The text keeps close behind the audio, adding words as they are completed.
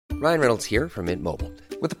Ryan Reynolds here from Mint Mobile.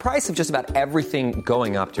 With the price of just about everything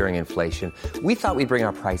going up during inflation, we thought we'd bring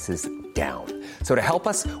our prices down. So to help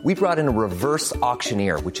us, we brought in a reverse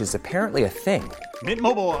auctioneer, which is apparently a thing. Mint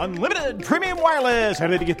Mobile Unlimited Premium Wireless. How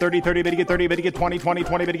to get 30, 30, bit to get 30, bit to get 20, 20,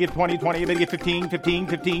 20, bit to get 20, 20, bit to get 15, 15,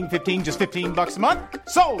 15, 15, just $15 a month?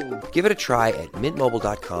 Sold! Give it a try at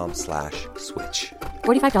mintmobile.com/switch.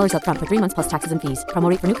 $45 up front for 3 months plus taxes and fees. Promo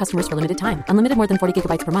rate for new customers for limited time. Unlimited more than 40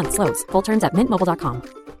 gigabytes per month. Slows full terms at mintmobile.com.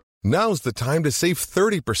 Now's the time to save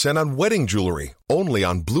 30% on wedding jewelry, only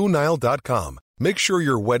on BlueNile.com. Make sure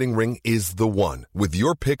your wedding ring is the one with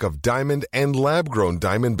your pick of diamond and lab-grown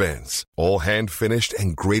diamond bands, all hand-finished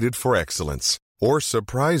and graded for excellence. Or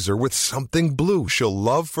surprise her with something blue she'll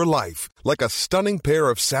love for life, like a stunning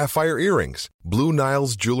pair of sapphire earrings. Blue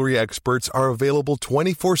Nile's jewelry experts are available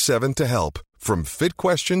 24/7 to help, from fit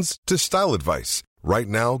questions to style advice. Right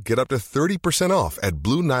now, get up to 30% off at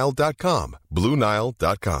BlueNile.com.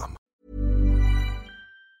 BlueNile.com.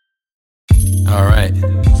 All right.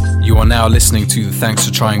 You are now listening to the Thanks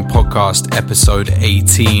for Trying podcast, episode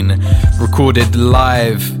 18, recorded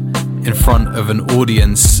live in front of an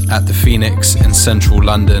audience at the Phoenix in central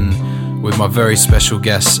London with my very special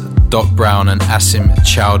guests, Doc Brown and Asim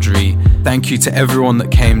Chowdhury. Thank you to everyone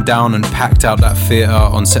that came down and packed out that theatre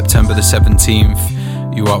on September the 17th.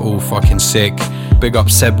 You are all fucking sick. Big up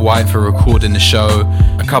Seb White for recording the show.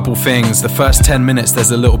 A couple things. The first 10 minutes,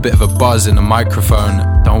 there's a little bit of a buzz in the microphone.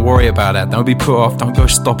 Don't worry about that. Don't be put off. Don't go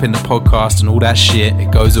stopping the podcast and all that shit.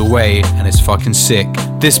 It goes away and it's fucking sick.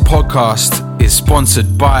 This podcast is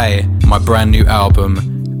sponsored by my brand new album,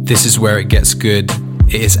 This Is Where It Gets Good.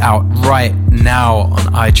 It is out right now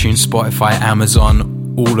on iTunes, Spotify,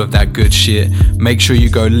 Amazon, all of that good shit. Make sure you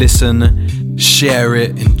go listen, share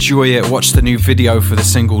it, enjoy it. Watch the new video for the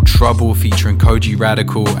single Trouble featuring Koji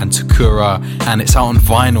Radical and Takura, and it's out on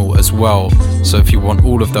vinyl as well. So if you want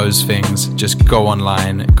all of those things, just go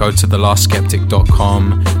online, go to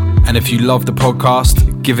thelastskeptic.com, and if you love the podcast,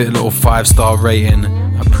 give it a little 5-star rating.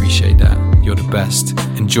 I appreciate that. You're the best.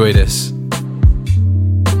 Enjoy this.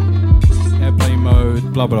 Airplane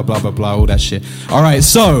mode, blah, blah, blah, blah, blah, all that shit. All right,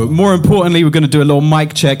 so more importantly, we're going to do a little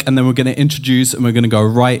mic check and then we're going to introduce and we're going to go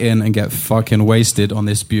right in and get fucking wasted on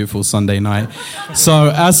this beautiful Sunday night.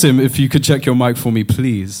 So, Asim, if you could check your mic for me,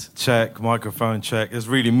 please. Check, microphone check. It's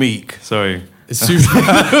really meek, sorry. It's super,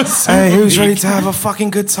 hey, who's ready to have a fucking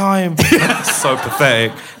good time? So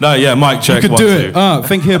pathetic. No, yeah, mic check. You could do it.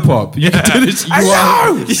 Think hip-hop. You could do this. You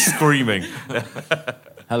are screaming.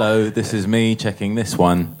 Hello, this is me checking this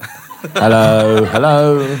one. Hello,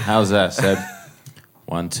 hello. How's that, Seb?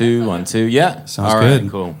 1, 2, 1, 2. Yeah, sounds all right, good.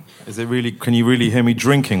 Cool. Is it really? Can you really hear me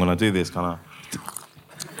drinking when I do this? Kind of.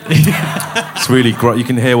 It's really you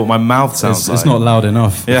can hear what my mouth sounds like. It's not loud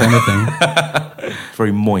enough. Yeah. If anything.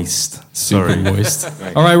 Very moist. Super moist.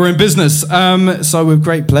 All right, we're in business. So with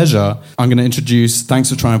great pleasure, I'm going to introduce Thanks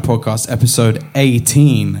for Trying podcast, episode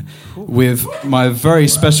 18, with my very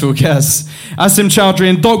special guests, Asim Chowdhury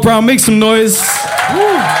and Doc Brown. Make some noise.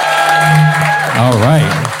 All right.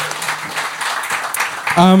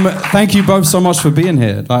 Thank you both so much for being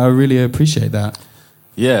here. I really appreciate that.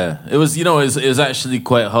 Yeah, it was actually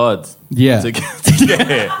quite hard. Yeah. To get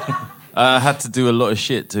here. I had to do a lot of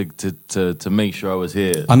shit to make sure I was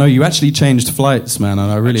here. I know you actually changed flights, man,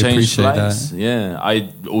 and I really appreciate flights. that. Yeah, I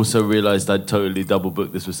also realised I'd totally double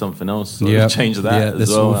booked this with something else. So yeah, I changed that yeah, as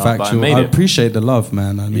well. All factual. I appreciate the love,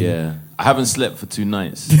 man. I mean, yeah, I haven't slept for 2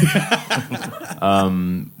 nights,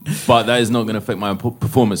 but that is not going to affect my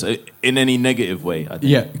performance in any negative way. I think.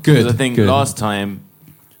 Yeah, good. Because I think good. last time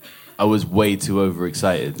I was way too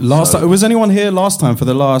overexcited. Time, was anyone here last time for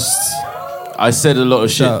the last? I said a lot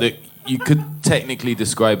of shit that you could technically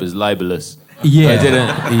describe as libelous. Yeah, I didn't.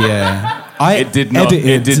 Yeah, it did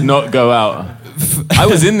not go out. I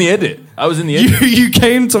was in the edit. You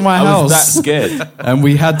came to my house. I was that scared, and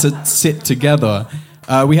we had to sit together.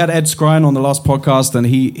 We had Ed Skrein on the last podcast, and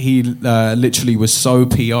he literally was so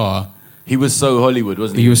PR. He was so Hollywood,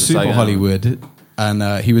 wasn't he? He was super Hollywood, and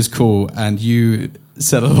he was cool. And you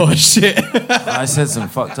said a lot of shit. I said some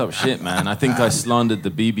fucked up shit, man. I think I slandered the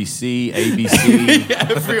BBC, ABC,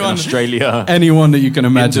 everyone, Australia, anyone that you can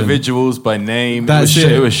imagine, individuals by name. That's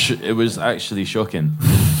it. It was actually shocking.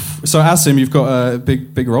 So Asim, you've got a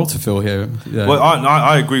big role to fill here. Yeah. Well,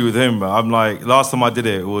 I agree with him, but I'm like, last time I did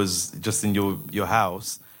it was just in your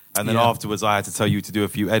house. And then afterwards, I had to tell you to do a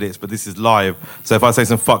few edits, but this is live. So if I say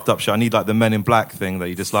some fucked up shit, I need like the Men in Black thing that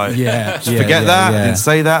you just like, forget that, didn't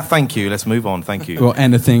say that, thank you, let's move on, thank you. Well,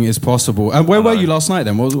 anything is possible. And where were you last night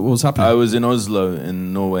then? What was happening? I was in Oslo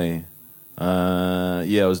in Norway.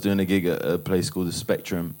 I was doing a gig at a place called The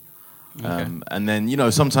Spectrum. And then, you know,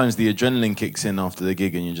 sometimes the adrenaline kicks in after the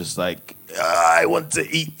gig and you're just like, I want to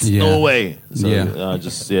eat Norway. So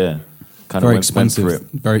kind very of expensive. went for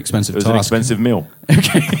it. Very expensive It was task. an expensive meal.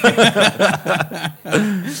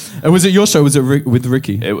 Was it your show? Was it with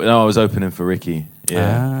Ricky? No, I was opening for Ricky.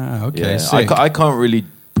 Yeah. Ah, okay. Yeah. Sick. I can't really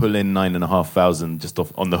pull in 9,500 just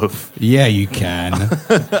off on the hoof. Yeah, you can.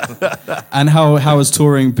 And how has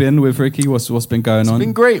touring been with Ricky? What's been going on? It's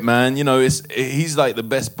been great, man. You know, he's like the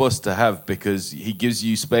best boss to have because he gives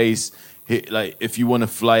you space. Like if you want to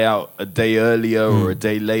fly out a day earlier or a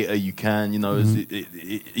day later, you can. You know,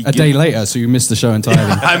 a day later, so you missed the show entirely.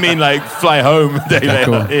 I mean, like fly home a day later.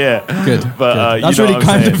 Cool. Yeah, good. But good. That's you know really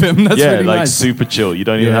kind of him. That's really like nice. super chill. You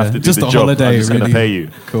don't even have to do just the a job. holiday. I'm just really. going to pay you.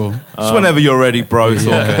 Cool. Just whenever you're ready, bro. It's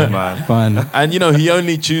all good, man. Fine. And you know, he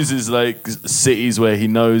only chooses like cities where he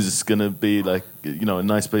knows it's going to be like, you know, a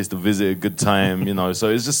nice place to visit, a good time. You know, so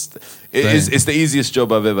it's just it's the easiest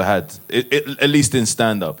job I've ever had. At least in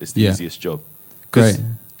stand up, it's the easiest job. Great.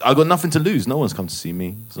 I got nothing to lose. No one's come to see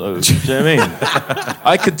me. So, do you know what I mean?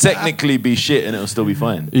 I could technically be shit and it'll still be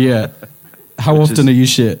fine. Yeah. How often are you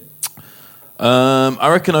shit? I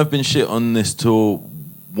reckon I've been shit on this tour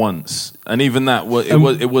once. And even that,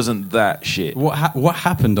 it wasn't that shit. What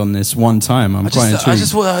happened on this one time? I'm quite intrigued. I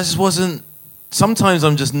just wasn't... Sometimes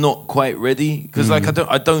I'm just not quite ready. Because like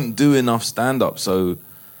I don't do enough stand-up. So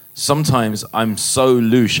sometimes I'm so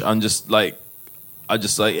loose. I'm just like...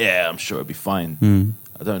 yeah, I'm sure it'll be fine.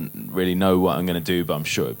 I don't really know what I'm going to do, but I'm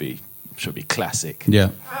sure it'll be classic.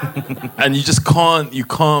 Yeah. And you just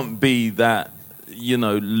can't be that, you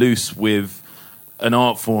know, loose with an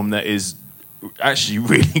art form that is actually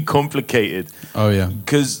really complicated. Oh, yeah.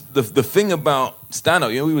 Because the thing about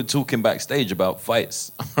stand-up, you know, we were talking backstage about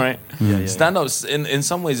fights, right? Yeah. Stand-up, in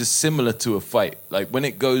some ways, is similar to a fight. Like, when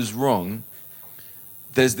it goes wrong,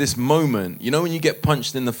 there's this moment, you know, when you get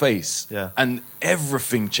punched in the face, and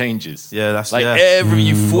everything changes. Yeah, that's like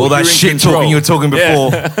you thought all that shit talking you were talking before.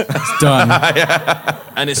 It's done.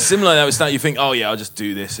 And it's similar now. It's that you think, oh yeah, I'll just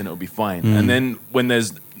do this and it'll be fine. And then when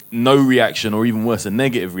there's no reaction, or even worse, a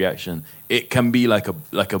negative reaction, it can be like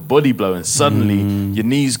a body blow, and suddenly your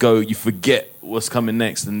knees go. You forget what's coming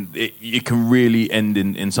next, and it can really end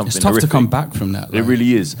in something. It's tough horrific. to come back from that. It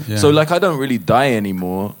really is. Yeah. So like, I don't really die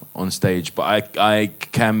anymore on stage, but I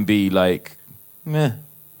can be like, meh.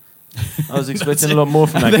 I was expecting a lot more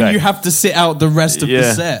from that and then guy. you have to sit out the rest of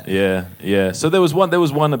the set. Yeah. So there was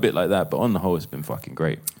one a bit like that, but on the whole, it's been fucking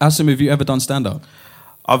great. Asim, have you ever done stand-up?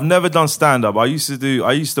 I've never done stand-up. I used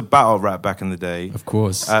to battle rap back in the day. Of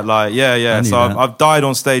course. So I've died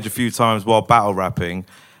on stage a few times while battle rapping.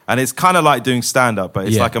 And it's kind of like doing stand-up, but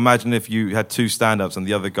it's like, imagine if you had two stand-ups and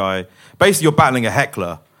the other guy... Basically, you're battling a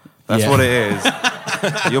heckler. That's what it is.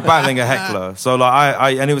 You're battling a heckler. So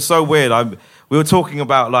like and it was so weird. We were talking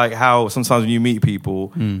about like how sometimes when you meet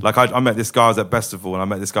people, like I met this guy, I was at Festival, and I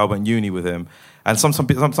met this guy, I went uni with him. And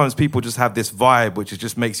sometimes people just have this vibe which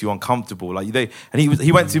just makes you uncomfortable. Like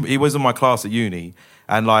he was in my class at uni,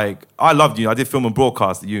 and like I loved uni. I did film and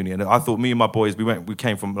broadcast at uni, and I thought me and my boys we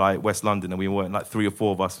came from like West London, and we weren't like 3 or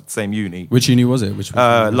 4 of us at the same uni. Which uni was it?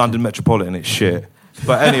 London Metropolitan. It's shit.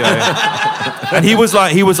 But anyway, and he was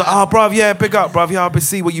like, oh, bruv, yeah, big up, bruv, yeah, I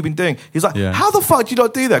see what you've been doing. He's like, how the fuck do you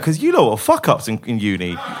not do that? Because you lot are fuck-ups in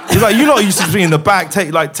uni. He's like, you lot used to be in the back,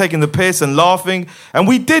 taking the piss and laughing. And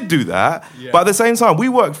we did do that, but at the same time, we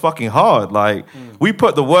worked fucking hard. Like, we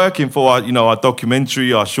put the work in for our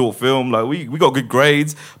documentary, our short film. Like, we got good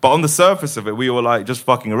grades, but on the surface of it, we were like just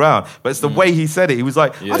fucking around. But it's the way he said it. He was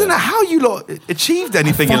like, I don't know how you lot achieved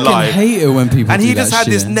anything in life. I hate it when people and do he just that had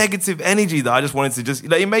shit. this negative energy that I just wanted to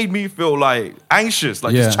it made me feel like anxious,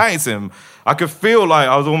 like just chatting to him. I could feel like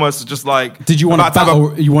I was almost just like. Did you want to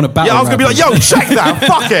battle? You want to battle? Yeah, I was gonna be like, yo, check that,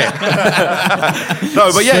 fuck it.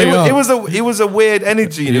 No, but yeah, it was a weird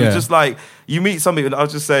energy. And it was just like you meet somebody. I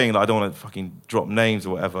was just saying, like, I don't want to fucking drop names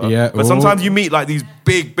or whatever. Yeah, but sometimes you meet like these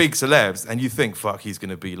big celebs, and you think, fuck, he's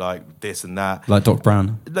gonna be like this and that, like Doc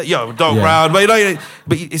Brown. Yo, Doc Brown. But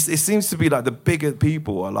it seems to be like the bigger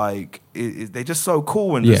people are like they're just so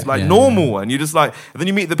cool and just normal, and you just like. And then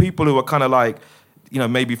you meet the people who are kind of like, you know,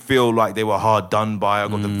 maybe feel like they were hard done by. I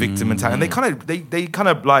got the victim mentality, and they kind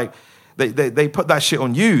of like they put that shit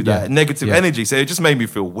on you, that negative energy. So it just made me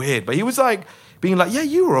feel weird. But he was like being like, yeah,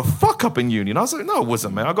 you were a fuck up in uni, and I was like, no, it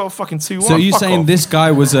wasn't, man. I got a fucking 2-1. So are you saying this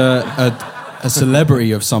guy was a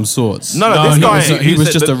celebrity of some sorts? No, this guy, he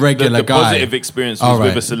was just a regular the guy. The positive experience was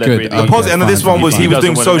with a celebrity. Good. Positive, and this one was he was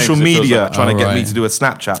doing doesn't want social names, it feels media, like- trying to get me to do a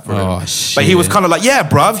Snapchat for him. Oh, But he was shit. kind of like, yeah,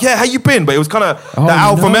 bruv, yeah, how you been? But it was kind of Oh, the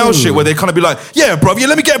alpha male no. shit where they kind of be like, yeah, bruv, yeah,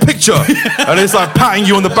 let me get a picture. And it's like patting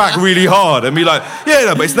you on the back really hard and be like, yeah,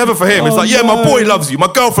 no, but it's never for him. It's Oh, like, yeah, my no. boy loves you,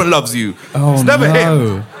 my girlfriend loves you. Oh, It's never him.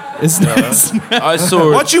 no. It's not. I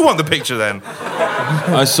saw. Why do you want the picture then?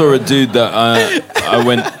 I saw a dude that I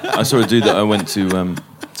went to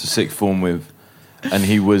sixth form with, and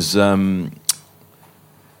he was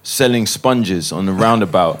selling sponges on the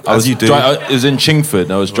roundabout. As you do. It was in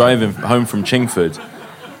Chingford. I was driving home from Chingford,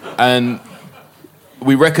 and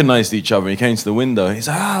we recognised each other. He came to the window. He's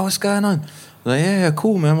like, what's going on? I was like, yeah,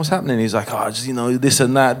 cool, man. What's happening? He's like, just this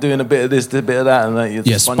and that, doing a bit of this, a bit of that, and like,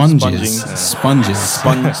 Sponges.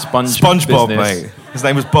 SpongeBob, business. mate. His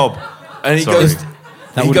name was Bob. And he Sorry. goes,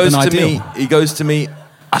 That he would've goes been to ideal. me. He goes to me.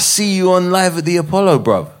 I see you on live at the Apollo,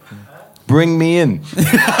 bro. Bring me in. And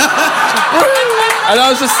I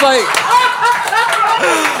was just like,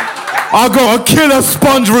 I got a killer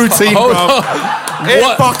sponge routine, hold bro. on. It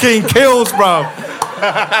What? fucking kills, bro.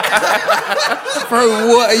 Bro,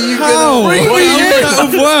 what are you How? gonna bring me in? That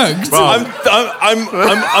have worked.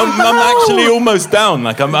 I'm actually almost down.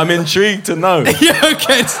 Like I'm intrigued to know. Yeah,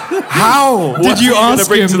 okay. How? Did you are you gonna ask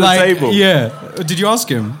bring him to the like? table? Yeah. Did you ask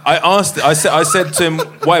him? I said to him,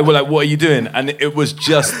 why? Well, like, what are you doing? And it was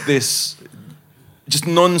just this. Just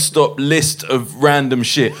non-stop list of random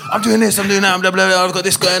shit. I'm doing this, I'm doing that, blah, blah, blah, I've got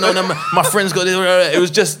this going on, my friend's got this. Blah, blah. It was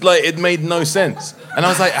just like, it made no sense. And I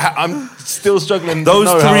was like, I'm still struggling to know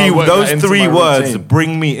how I work that into three my words, routine.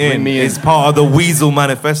 bring me in, me in. is part of the Weasel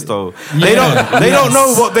Manifesto. They Yeah. don't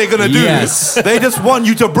know what they're gonna do. Yes. They just want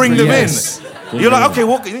you to bring them Yes. in. You're like, okay,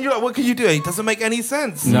 what can you do? It doesn't make any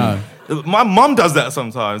sense. No. My mum does that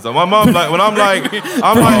sometimes. My mum, like, when I'm like, no,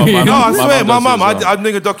 I my swear, mum my does mum. as well. I'm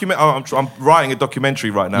doing a I'm writing a documentary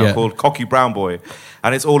right now Yeah. called Cocky Brown Boy,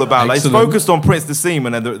 and it's all about like it's Excellent. focused on Prince Nassim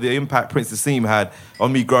and the impact Prince Nassim had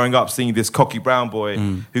on me growing up, seeing this cocky brown boy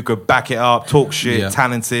who could back it up, talk shit, Yeah.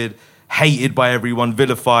 talented, hated by everyone,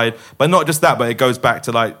 vilified. But not just that, but it goes back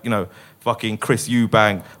to like, fucking Chris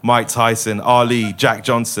Eubank, Mike Tyson, Ali, Jack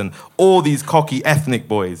Johnson, all these cocky ethnic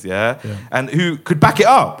boys, and who could back it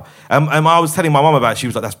up. And I was telling my mum about it. She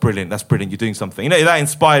was like, that's brilliant, you're doing something. That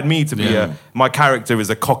inspired me to be my character is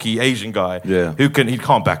a cocky Asian guy he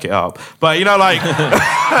can't back it up. But,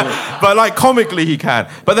 but like comically he can.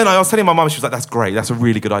 But then I was telling my mum, she was like, that's great, that's a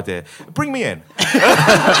really good idea. Bring me in.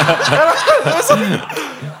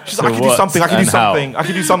 She's like, I can do what something, I can do and how? something, I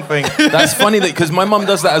can do something. That's funny because my mum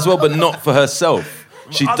does that as well, but not for herself.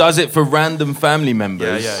 She does it for random family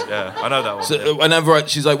members. Yeah. I know that one. So whenever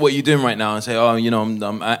she's like, "What are you doing right now?" I say,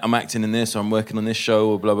 I'm acting in this, or I'm working on this show,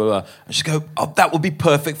 or blah blah blah. And she go, "Oh, that would be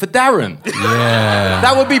perfect for Darren. Yeah.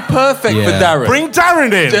 That would be perfect for Yeah. Darren. Bring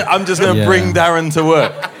Darren in. I'm just gonna Yeah. bring Darren to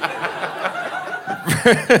work.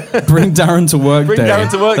 Bring Darren to work Bring day. Darren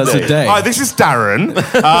to work That's day. a day. Hi, this is Darren.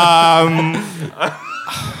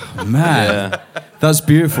 Man, that's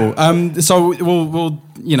beautiful. So we'll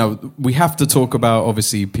we have to talk about,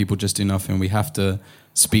 obviously, People Just Do Nothing. We have to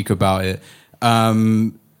speak about it.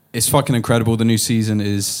 It's fucking incredible. The new season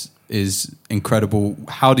is incredible.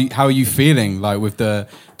 How are you feeling like with the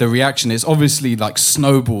reaction? It's obviously like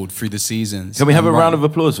snowballed through the seasons. Can we have a And round of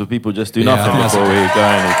applause for People Just Do Yeah, I Nothing think that's before we go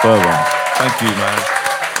any further? Thank you, man.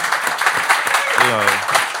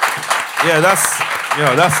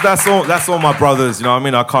 That's all my brothers. You know what I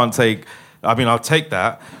mean? I'll take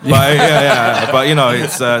that. But But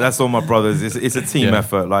it's that's all my brothers. It's a team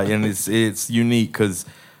effort. Like, and it's unique because,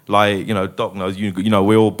 like, Doc knows.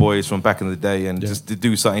 We're all boys from back in the day, and just to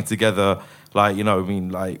do something together. Like,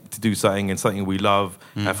 to do something and something we love,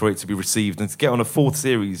 and for it to be received, and to get on a 4th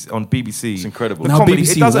series on BBC. It's incredible. The Now comedy,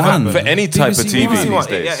 BBC it doesn't One. happen. For any type of BBC TV One. these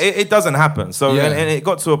days. Yeah, it doesn't happen. So Yeah. and it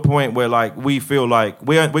got to a point where like we feel like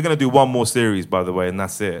we're going to do one more series, by the way, and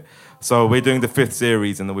that's it. So we're doing the 5th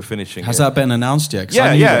series, and then we're finishing. Has it. that been announced yet? 'Cause I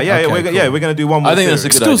Yeah, knew yeah, that- yeah. okay, We're cool. going to do one more. I think that's a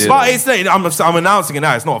good idea. But it's I'm announcing it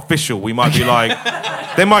now. It's not official. We might be like,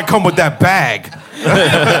 they might come with that bag.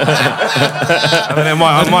 And then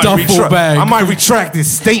duffel bag. I might retract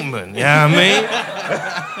this statement. Yeah, you know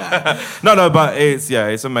what I mean. No, but it's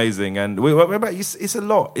amazing, and it's a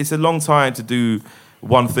lot. It's a long time to do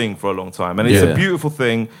one thing for a long time, and it's a beautiful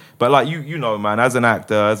thing. But like man, as an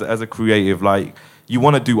actor, as a creative, like you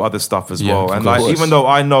want to do other stuff as well, of and like course. even though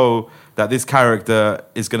I know that this character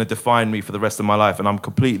is going to define me for the rest of my life, and I'm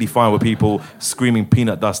completely fine with people screaming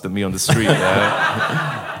peanut dust at me on the street.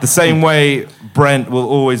 The same way Brent will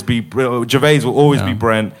always be, Gervais will always be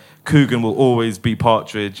Brent, Coogan will always be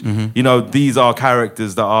Partridge. You know, these are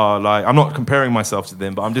characters that are like, I'm not comparing myself to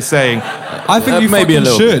them, but I'm just saying. I think you maybe a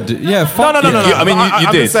fucking little should. Yeah, fuck No. I mean, you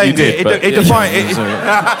I'm did. just saying You did. It defined.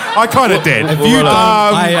 I kind of did. If you don't,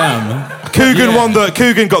 I am. Coogan won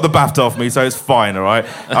Coogan got the BAFTA off me, so it's fine, all right?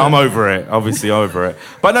 I'm over it, obviously over it.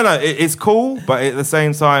 But no, it's cool, but at the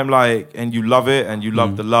same time, like, and you love it, and you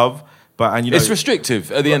love the love, and you know... It's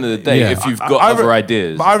restrictive at the end of the day Yeah. if you've got other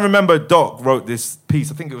ideas. But I remember Doc wrote this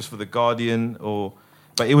piece, I think it was for The Guardian,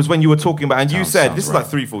 but it was when you were talking about, and you said, this is like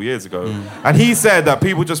 3-4 years ago, and he said that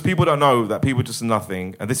people don't know that people just are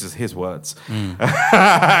nothing, and this is his words.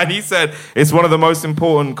 And he said it's one of the most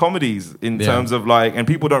important comedies in terms of like, and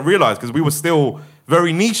people don't realize because we were still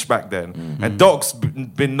very niche back then, and Doc's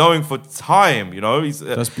been known for time, you know.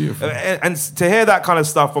 That's beautiful. And to hear that kind of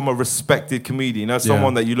stuff from a respected comedian, you know,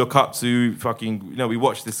 someone that you look up to, fucking, you know, we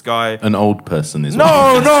watch this guy. An old person is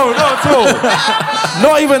No, not at all.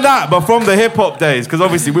 Not even that, but from the hip hop days, because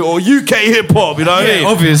obviously we're all UK hip hop, you know what I mean?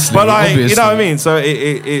 Obviously. But like, you know what I mean? So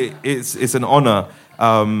it's an honor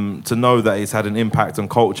to know that it's had an impact on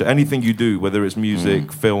culture. Anything you do, whether it's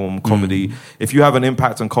music, film, comedy, if you have an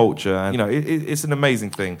impact on culture, and you know, it's an amazing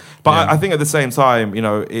thing. But I think at the same time, you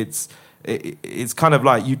know, it's kind of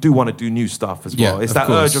like you do want to do new stuff as well. It's that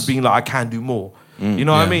urge of being like, I can do more. You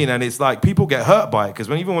know what I mean? And it's like people get hurt by it because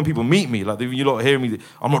even when people meet me, like you lot hear me,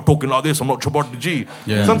 I'm not talking like this. I'm not Chabad the G.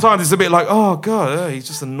 Yeah. Sometimes it's a bit like, oh god, he's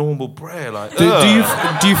just a normal brer. Like, do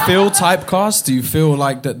you feel typecast? Do you feel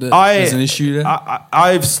like that there's an issue there?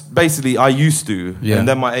 I used to, and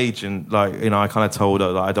then my agent, like, you know, I kind of told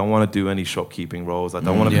her that I don't want to do any shopkeeping roles. I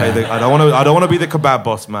don't want to pay I don't want to be the kebab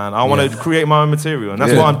boss man. I want to create my own material, and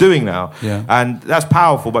that's what I'm doing now. Yeah. And that's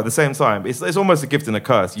powerful, but at the same time, it's almost a gift and a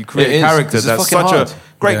curse. You create a character that's such a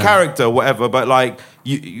great character, whatever, but like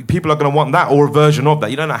people are going to want that or a version of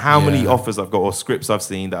that. You don't know how many offers I've got or scripts I've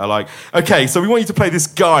seen that are like, okay, so we want you to play this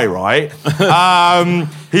guy, right?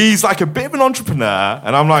 He's like a bit of an entrepreneur,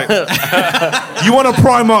 and I'm like, you want to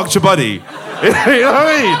Primark Chabuddy? You know what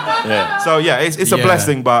I mean? Yeah. So yeah, it's a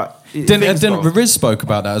blessing, but. Didn't Riz spoke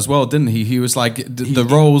about that as well, didn't he? He was like the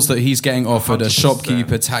roles that he's getting offered: 100%. A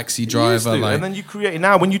shopkeeper, taxi driver, like. And then you create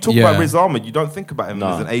now. When you talk about Riz Ahmed, you don't think about him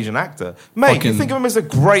as an Asian actor, mate. You think of him as a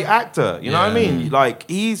great actor. You know what I mean? Like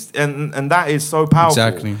he's and that is so powerful.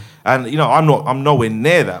 Exactly. And you know, I'm nowhere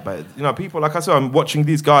near that, but you know, people like I said, I'm watching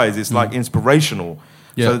these guys. It's like inspirational.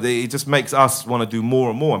 Yeah. So it just makes us want to do more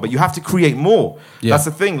and more. But you have to create more. Yeah. That's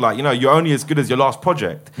the thing. Like, you know, you're only as good as your last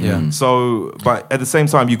project. Yeah. So, but at the same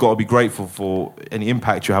time, you've got to be grateful for any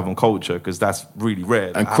impact you have on culture because that's really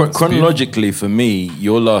rare. And chronologically, for me,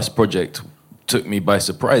 your last project took me by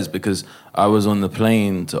surprise because I was on the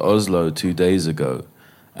plane to Oslo 2 days ago.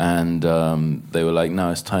 And they were like,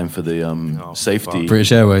 no, it's time for the safety.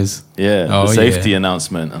 British Airways. Yeah, the safety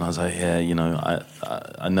announcement. And I was like, yeah, you know,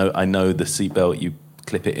 I know the seatbelt, you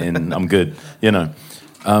clip it in, I'm good, you know.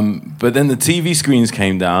 But then the TV screens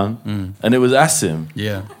came down, and it was Asim.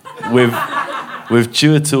 Yeah. With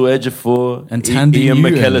Chiwetel Ejiofor and Tandy Ian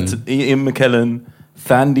McKellen,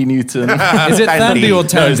 Thandie Newton. Is it Thandie or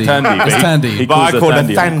Tandy? No, it's Tandy. But I call it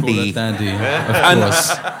Thandie.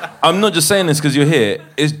 And I'm not just saying this because you're here.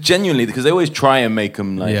 It's genuinely, because they always try and make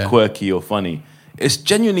them like quirky or funny. It's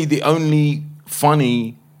genuinely the only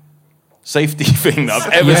funny safety thing that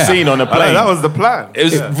I've ever seen on a plane. That was the plan. It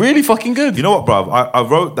was really fucking good. You know what, bruv? I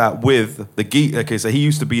wrote that with the geek. Okay, so he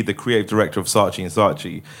used to be the creative director of Saatchi and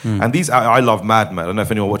Saatchi. And these, I love Mad Men. I don't know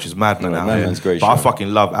if anyone watches Mad Men. Mad Men's great but show. I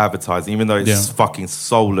fucking love advertising, even though it's fucking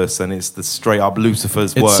soulless and it's the straight up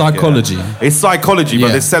Lucifer's work. It's psychology. Yeah. It's psychology, but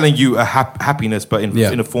they're selling you a happiness, but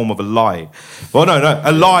in a form of a lie. Well, no,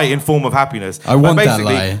 a lie in form of happiness. I want that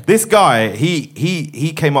lie. This guy,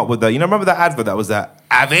 he came up with that. You know, remember that advert that was that?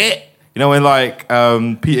 Have it. You know when like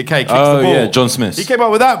Peter Kay kicks the ball? Oh yeah, John Smith. He came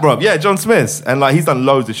up with that, bro. Yeah, John Smith, and like he's done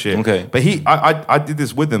loads of shit. Okay, but I did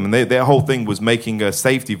this with them, and their whole thing was making a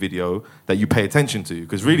safety video that you pay attention to,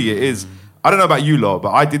 because really it is. I don't know about you lot, but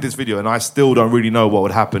I did this video, and I still don't really know what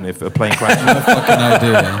would happen if a plane crashed. No fucking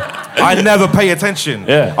idea. I never pay attention.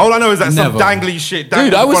 Yeah. All I know is that some dangly shit.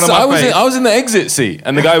 Dude, I was in the exit seat,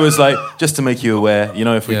 and the guy was like, "Just to make you aware, you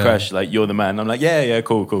know, if we crash, like you're the man." I'm like, "Yeah,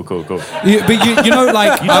 cool." Yeah, but you know,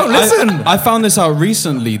 like, you don't listen. I found this out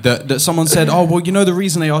recently that someone said, "Oh, well, you know, the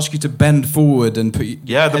reason they ask you to bend forward and put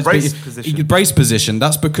the brace position. Brace position.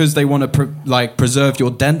 That's because they want to preserve your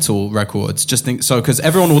dental records. Just think so, because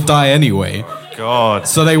everyone will die anyway. God.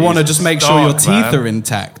 So they want to just make sure your teeth are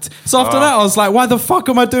intact. So after that, I was like, why the fuck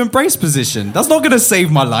am I doing brace position? That's not going to save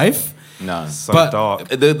my life. No. So dark.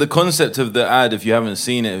 The concept of the ad, if you haven't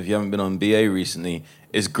seen it, if you haven't been on BA recently,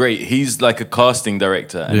 is great. He's like a casting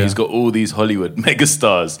director, and he's got all these Hollywood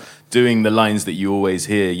megastars doing the lines that you always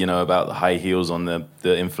hear, you know, about the high heels on the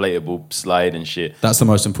inflatable slide and shit. That's the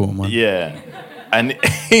most important one. Yeah. And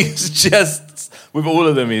he's just, with all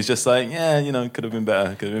of them, he's just like, yeah, you know, could have been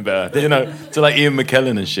better. You know, to like Ian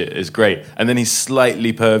McKellen and shit is great. And then he's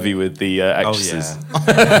slightly pervy with the actresses. Oh,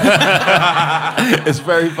 yeah. It's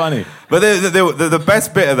very funny. But the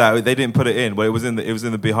best bit of that, they didn't put it in, but it was in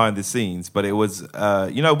the behind the scenes. But it was,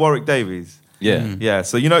 you know, Warwick Davies. Yeah. Yeah.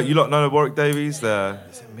 So you lot know Warwick Davies. Is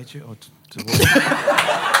it midget or?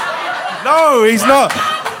 No, he's not.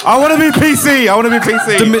 I want to be PC.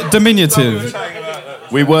 Diminutive.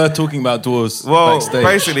 We were talking about doors backstage.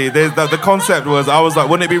 Basically, the concept was, I was like,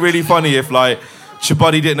 wouldn't it be really funny if, like,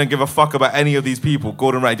 Chibuddy didn't give a fuck about any of these people.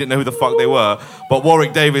 Gordon Ramsay didn't know who the fuck they were. But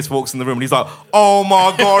Warwick Davis walks in the room and he's like, oh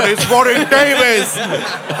my God, it's Warwick Davis.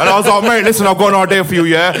 And I was like, mate, listen, I've got an idea for you,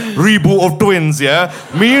 yeah? Reboot of Twins, yeah?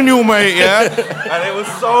 Me and you, mate, yeah? And it was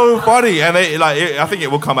so funny. And I think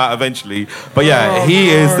it will come out eventually. But yeah, he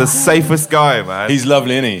is the safest guy, man. He's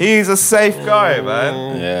lovely, isn't he? He's a safe guy,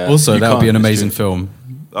 man. Yeah. Also, that would be an amazing film.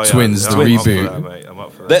 Oh, yeah. Twins, the reboot. I'm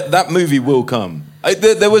up for that. That movie will come.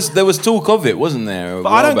 There was talk of it, wasn't there? But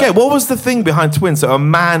I don't get, what was the thing behind Twins? So a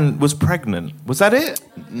man was pregnant. Was that it?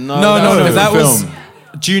 No, that was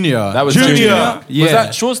Junior. That was Junior. Yeah. Yeah. Was that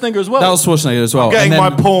Schwarzenegger as well? That was Schwarzenegger as well. I'm getting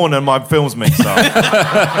my porn and my films mixed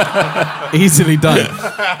up. Easily done.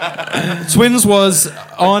 Twins was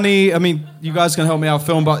Arnie. I mean, you guys can help me out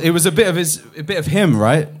film, but it was a bit of him,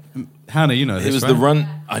 right? Hannah, you know this, it was right? the run.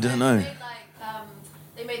 I don't know.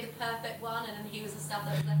 They made the perfect one, and then he was the stuff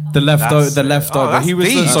that was left. The leftover. He was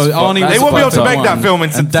deep. So Arnie was they won't be able to make that one, film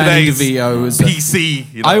into and Danny today's DeVito was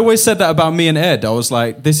PC. You know? I always said that about me and Ed. I was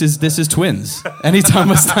like, this is Twins.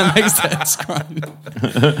 Anytime I stand next to Ed Skrein.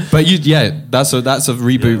 But that's a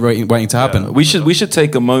reboot waiting to happen. We should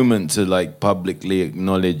take a moment to like publicly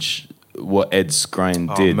acknowledge what Ed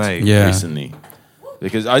Skrein did recently.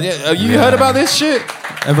 Because have you heard about this shit?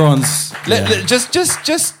 Everyone's just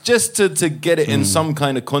to get it in some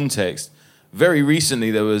kind of context. Very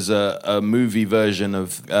recently, there was a movie version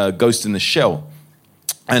of Ghost in the Shell,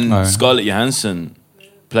 and Scarlett Johansson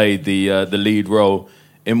played the lead role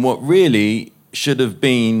in what really should have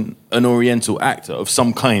been an Oriental actor of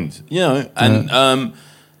some kind, you know. And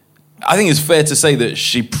I think it's fair to say that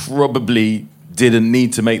she probably didn't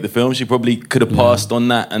need to make the film. She probably could have passed on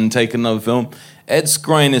that and taken another film. Ed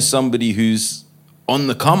Skrein is somebody who's on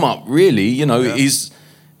the come up, really. You know, he's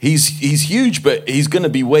huge, but he's going to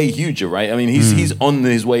be way huger, right? I mean, he's on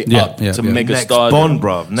his way up to mega stardom. Bond,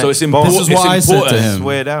 bro. So it's important. This is what I said to him.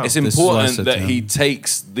 It's important that he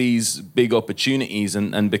takes these big opportunities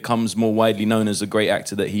and becomes more widely known as a great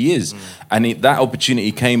actor that he is. And that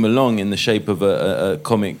opportunity came along in the shape of a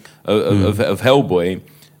comic of Hellboy.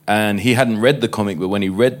 And he hadn't read the comic, but when he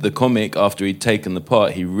read the comic after he'd taken the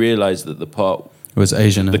part, he realized that the part was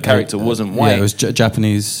Asian. The character wasn't white. Yeah, it was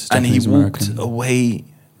Japanese. And he walked American. away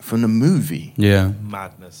from the movie. Yeah.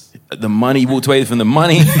 Madness. He walked away from the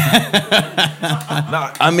money.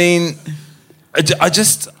 I mean,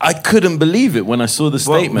 I couldn't believe it when I saw the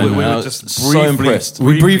statement. We were I was just so impressed.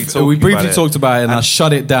 We briefly talked about it, and I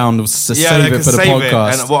shut it down to save it for the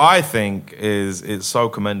podcast. And what I think is it's so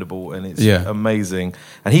commendable and it's amazing.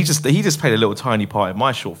 And he just played a little tiny part in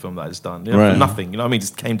my short film that I just done. You know, for nothing. You know what I mean?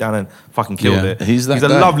 Just came down and fucking killed it. He's a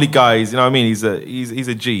lovely guy. You know what I mean? He's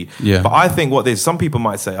a G. Yeah. But I think some people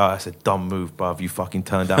might say, oh, it's a dumb move, bruv. You fucking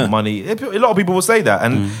turned down money. A lot of people will say that.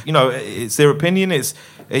 And, you know, it's their opinion.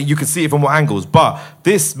 You can see it from what angles. But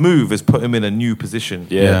this move has put him in a new position.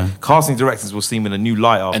 Yeah. Casting directors will see him in a new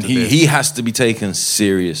light after And this. he has to be taken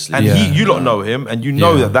seriously. And you lot know him, and you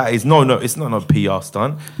know that is it's not no PR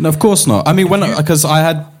stunt. No, of course not. I mean, because I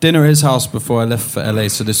had dinner at his house before I left for LA,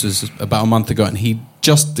 so this was about a month ago, and he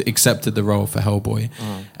just accepted the role for Hellboy,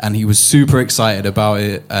 and he was super excited about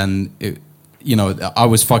it, and I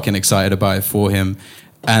was fucking excited about it for him.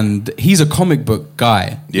 And he's a comic book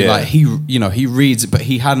guy. Yeah. Like he reads it, but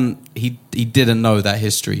he didn't know that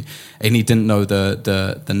history, and he didn't know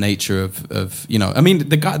the nature of I mean,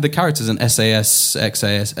 the character's an SAS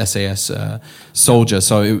soldier,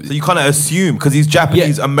 so you kind of assume because he's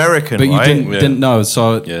Japanese American, but right? you didn't know.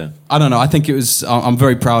 So I don't know. I think it was. I'm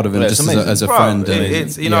very proud of him just as a friend.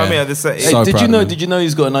 It's what I mean. So did you know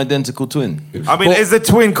he's got an identical twin? I mean, is the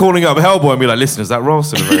twin calling up Hellboy and be like, listen, is that role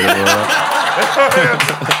still available?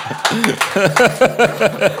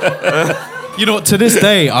 To this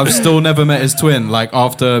day, I've still never met his twin, like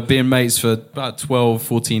after being mates for about 12,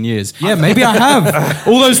 14 years. Yeah, maybe I have.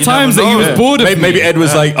 All those times that he was bored of me. Maybe Ed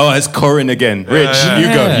was like, oh, it's Corin again. Rich,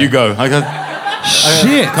 you go.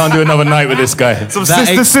 Shit. Can't do another night with this guy. Some That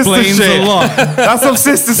sister explains shit. a lot. That's some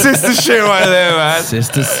sister shit right there, man.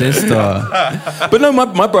 Sister. But no,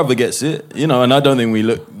 my brother gets it, you know, and I don't think we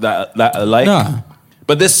look that alike. Nah.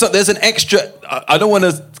 But there's an extra. I don't want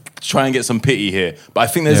to try and get some pity here, but I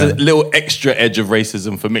think there's a little extra edge of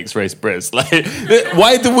racism for mixed race Brits. Like,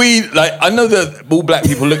 why do we like? I know that all black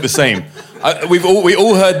people look the same. We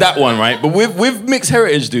all heard that one, right? But with mixed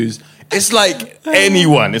heritage dudes, it's like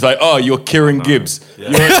anyone. It's like, oh, you're Kieran Gibbs. Yeah.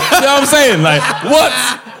 You know what I'm saying? Like, what?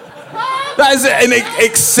 That is an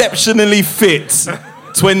exceptionally fit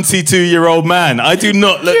 22-year-old man. I do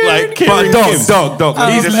not look like Kieran Gibbs. Doc.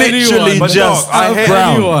 He's literally just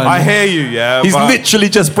brown. I hear you, yeah. He's literally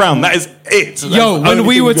just brown. That is it. Yo, when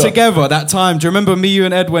we were together that time, do you remember me, you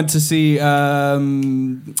and Ed went to see... we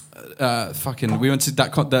went to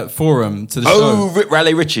that forum to the show. Oh,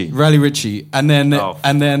 Raleigh Ritchie. And then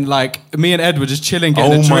like me and Ed were just chilling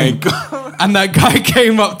getting a drink. God. And that guy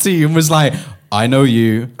came up to you and was like, I know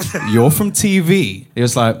you. You're from TV. He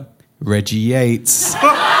was like, Reggie Yates. Yates.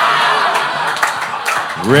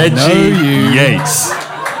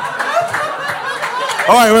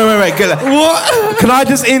 All right, wait. What? Can I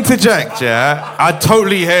just interject, yeah? I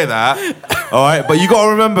totally hear that. All right, but you got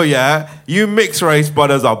to remember, yeah? You mixed race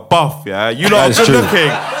brothers are buff, yeah? You lot are good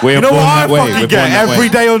looking. We're you know what I born that way. fucking get every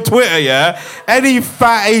day on Twitter, yeah? Any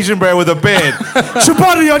fat Asian bro with a beard.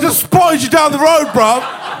 Shabani, I just spotted you down the road, bruv.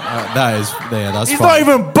 That's He's fine. not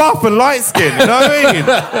even buff and light skinned, you know what I mean?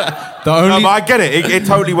 No, but I get it. It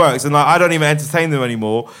totally works, and like I don't even entertain them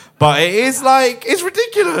anymore. But it is like it's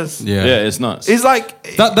ridiculous. Yeah, it's nuts. It's like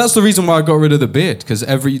that's the reason why I got rid of the beard, because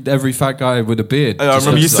every fat guy with a beard. I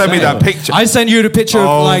remember you sent me that picture. I sent you the picture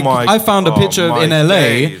of I found a picture my in LA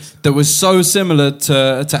days. that was so similar to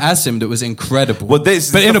Asim that was incredible. Well,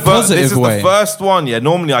 this but in a positive this is way. the first one, yeah.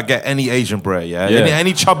 Normally I get any Asian bro, yeah.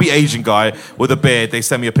 Any chubby Asian guy with a beard, they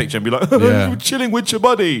send me a picture and be like, "We're chilling with your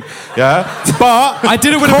buddy," yeah. But I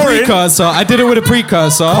did it with a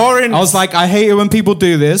precursor. Corin, I was like, I hate it when people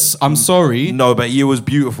do this. I'm sorry. No, but you was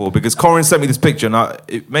beautiful because Corin sent me this picture, and I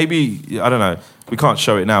don't know. We can't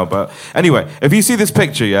show it now, but anyway, if you see this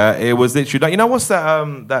picture, yeah, it was literally like, you know what's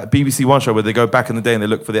that BBC One show where they go back in the day and they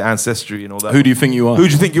look for their ancestry and all that. Who do you think you are? Who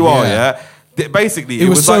do you think you are? Yeah. Basically, it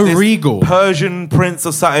was so like this regal. Persian prince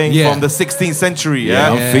or something from the 16th century.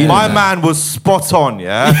 Yeah, my man was spot on.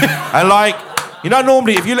 Yeah, and like you know,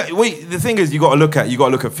 normally if you the thing is you got to look at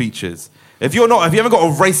features. If you haven't got a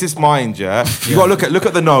racist mind, you got to look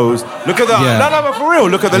at the nose, look at the no, but for real,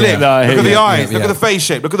 look at the lip, look at the eyes, look at the face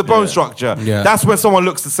shape, look at the bone structure. Yeah. That's when someone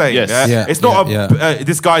looks the same. Yes. Yeah? It's not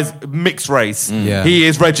this guy's mixed race. He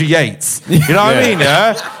is Reggie Yates. You know what I mean?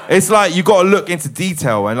 Yeah. It's like you got to look into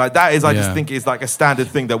detail, and like that is, I just think it's like a standard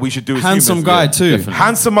thing that we should do. As handsome humans, guy too, definitely.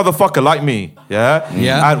 Handsome motherfucker like me. Yeah.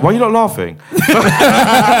 And why are you not laughing?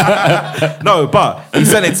 No, but he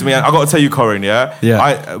sent it to me, and I got to tell you, Corin.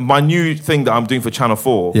 My new thing that I'm doing for Channel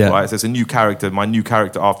 4, right? So it's a new character, my new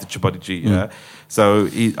character after Chabadi G, So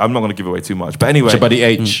I'm not going to give away too much, but anyway, Chabadi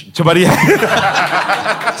H. Chabadi H.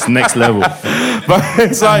 It's next level. But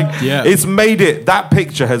it's like it's made it. That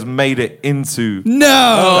picture has made it into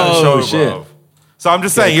that show, shit. bro. So I'm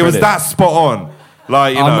just saying it was that spot on.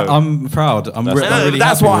 Like you know, I'm proud. I'm really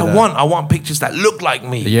that's happy what I with want. I want pictures that look like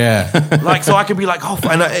me. Yeah, like so I can be like, oh,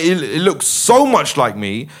 and it looks so much like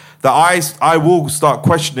me that I will start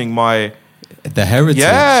questioning the heritage.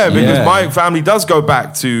 Yeah, because my family does go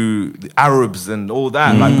back to the Arabs and all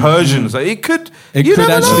that, like Persians. So it could never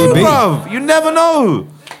actually know, be. bruv. You never know.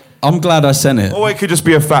 I'm glad I sent it. Or it could just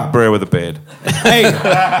be a fat bro with a beard. Hey,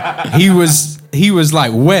 he was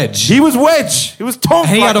like Wedge. He was Wedge. He was Tom.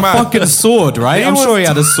 He had a fucking sword, right? I'm sure he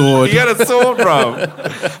had a sword. He had a sword, bro.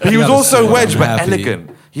 But he was also Wedge, but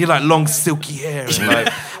elegant. He had like long silky hair. And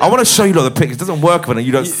like, I want to show you the pictures. It doesn't work when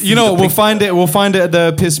you don't. You know, we'll find it. We'll find it at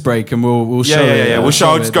the piss break, and we'll show it. Yeah. We'll show.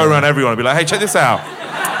 I'll just go around everyone and be like, hey, check this out.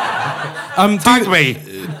 Tag me.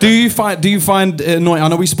 Do you find it annoying? I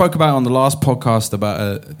know we spoke about it on the last podcast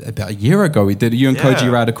about a year ago. We did you and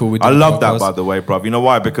Koji Radical. We did I love that, by the way, bruv. You know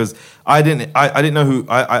why? Because I didn't know who.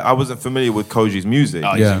 I wasn't familiar with Koji's music.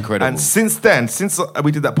 Oh, he's incredible. And since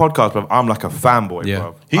we did that podcast, bruv, I'm like a fanboy,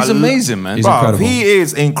 bruv. He's amazing, man. He's bruv, incredible. he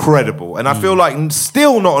is incredible, and I feel like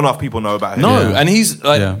still not enough people know about him. No, and he's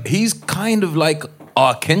like he's kind of like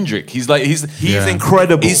our Kendrick. He's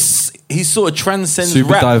incredible. He sort of transcends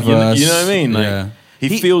Super rap. diverse. You know what I mean? Like,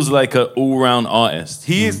 he feels like an all-round artist.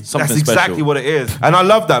 He is. Something That's exactly special. what it is, and I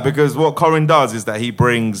love that because what Corin does is that he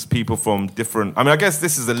brings people from different. I mean, I guess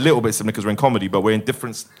this is a little bit similar because we're in comedy, but we're in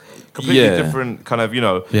completely different kind of,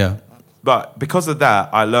 Yeah. But because of that,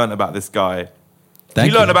 I learned about this guy,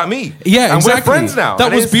 You learned about me. Yeah, and exactly. we're friends now. That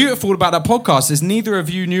And was it's- beautiful about that podcast is neither of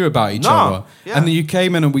you knew about each No, other. yeah. And then you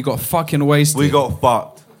came in and we got fucking wasted. We got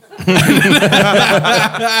fucked. and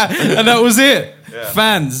that was it.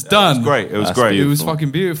 Fans, done. It was great. It was That's great. It was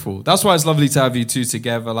fucking beautiful. That's why it's lovely to have you two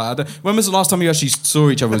together. Like, when was the last time you actually saw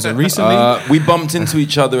each other? Was it recently? We bumped into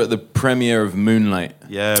each other at the premiere of Moonlight.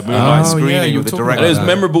 Yeah, Moonlight Oh, screening yeah, you with were the talking director. And it was that.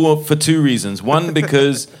 memorable for two reasons. One,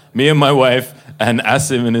 because me and my wife and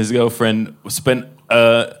Asim and his girlfriend spent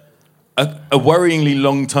a worryingly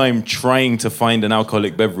long time trying to find an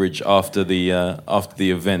alcoholic beverage after the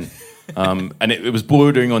event. And it was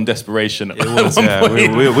bordering on desperation. It was, yeah.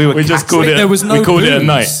 We were just called it. There was no we called it a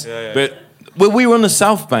booze. night. But we were on the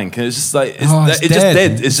South Bank, and it's just like it's dead. just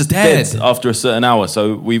dead. It's just Dead. dead after a certain hour.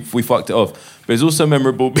 So we fucked it off. But it's also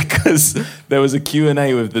memorable because there was a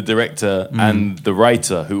Q&A with the director and the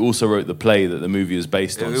writer who also wrote the play that the movie was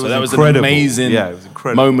based on. It so was that was incredible. an amazing Yeah, it was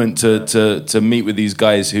incredible. moment to meet with these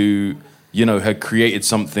guys who, you know, had created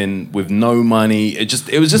something with no money.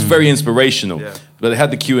 It was just very inspirational. Yeah. But they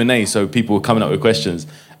had the Q&A, so people were coming up with questions.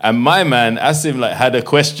 And my man, Asim, like, had a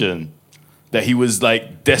question that he was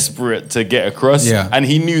like desperate to get across, Yeah. and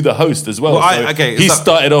he knew the host as well. Well, so okay, he so-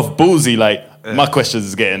 started off ballsy, like my questions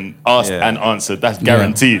is getting asked Yeah. and answered. That's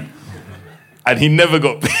guaranteed. And he never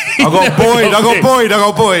got. I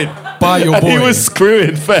got buoyed. By your And boy. he was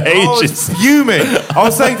screwing for I was ages. fuming. I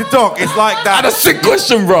was saying to Doc, it's like that. And a sick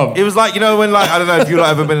question, bro. It was like, you know, when like, I don't know if you've like,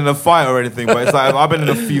 ever been in a fight or anything, but it's like, I've been in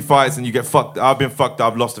a few fights and you get fucked. I've been fucked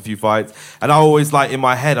up, I've lost a few fights. And I always like, in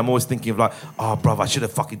my head, I'm always thinking of like, oh, bruv, I should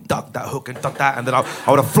have fucking ducked that hook and ducked that. And then I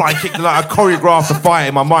would have flying kicked and like, I choreographed the fight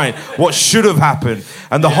in my mind. What should have happened?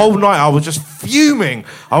 And the whole night I was just fuming.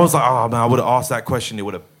 I was like, oh man, I would have asked that question. It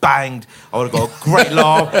would have banged. I would have got a great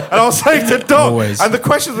laugh. And I was saying to Doc, Always. and the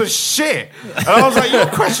questions were shit. And I was like, your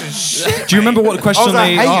question's shit. Do you remember what I question was a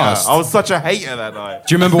they hater. asked? I was such a hater that night.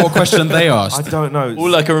 Do you remember what question they asked? I don't know.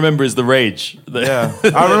 All I can remember is the rage. Yeah,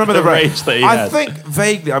 I remember the rage that he I had. think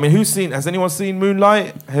vaguely. I mean, has anyone seen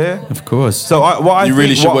Moonlight here? Of course. So You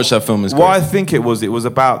really should watch that film, it's What great. I think it was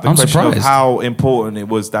about the I'm question of surprised. how important it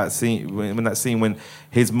was that scene when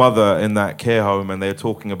his mother in that care home and they were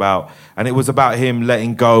talking about, and it was about him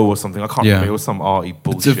letting go or something. I can't Yeah. remember. It was some arty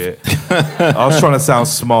bullshit. I was trying to sound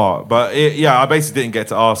smart, but I basically didn't get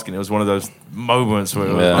to ask, and it was one of those moments where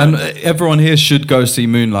it was Yeah. like, And everyone here should go see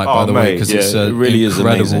Moonlight, by Oh, the way, mate. because Yeah, it's a it really is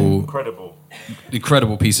amazing.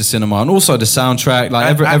 incredible. piece of cinema, and also the soundtrack,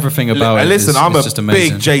 like everything about and it. listen, is, I'm is a just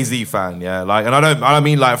amazing. big Jay-Z fan, yeah. Like, and I don't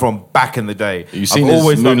mean like from back in the day. You've seen I've his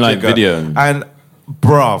always loved Moonlight Jigga. video. and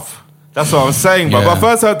bruv. That's what I'm saying, bro. Yeah. But I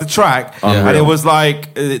first heard the track, Yeah. and it was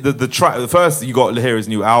like the track. The first you got to hear his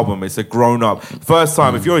new album. It's a grown up. First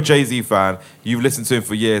time, if you're a Jay-Z fan, you've listened to him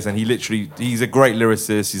for years, and he's a great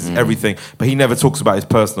lyricist. He's everything, but he never talks about his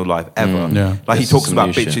personal life ever. Yeah. Like he This talks is about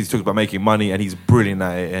new bitches, shit. he talks about making money, and he's brilliant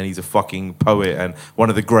at it. And he's a fucking poet and one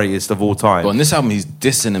of the greatest of all time. But on this album, he's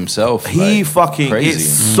dissing himself. He like, fucking crazy. it's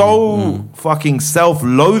so fucking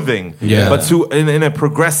self-loathing, Yeah. but in a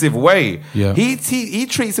progressive way. Yeah. He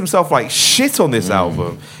treats himself like shit on this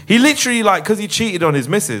album. He literally like because he cheated on his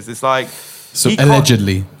missus. It's like So he can't-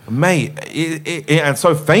 allegedly. mate, and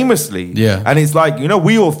so famously, Yeah. And it's like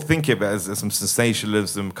we all think of it as some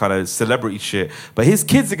sensationalism kind of celebrity shit, but his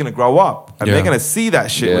kids are gonna grow up and Yeah. they're gonna see that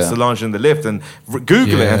shit with Yeah. Solange in the lift and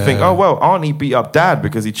Google it and Yeah. think, oh well, Auntie beat up Dad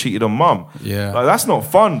because he cheated on Mum. Yeah. Like that's not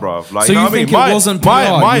fun, bruv. Like, So know you what I mean? think it wasn't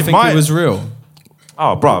PR? You think it was real?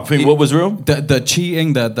 Oh, bruv. I think what was real? The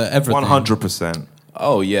cheating, the everything. 100%.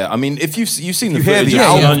 Oh yeah, I mean, if you've seen the You hear footage the of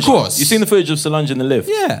album, Solange, of course. you've seen the footage of Solange in the lift.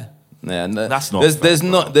 Yeah. Yeah, and That's not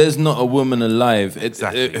there's not a woman alive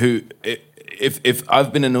Exactly. if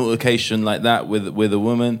I've been in an altercation like that with a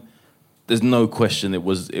woman, there's no question it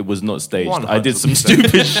was not staged. I did some 100%.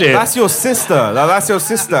 stupid shit. That's your sister. Like, that's your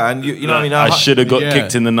sister, and you know what I mean. I should have got Yeah.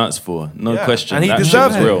 kicked in the nuts for. No Yeah. question. And he that shit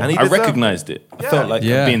deserved was it. real. And he I deserved recognized it. I Yeah. felt like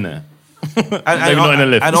Yeah. I'd been there. And not in a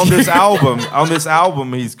lift. And on this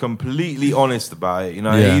album, he's completely honest about it. You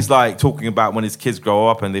know, Yeah. he's like talking about when his kids grow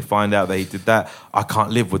up and they find out that he did that. I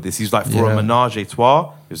can't live with this. He's like, for Yeah. a menage a trois,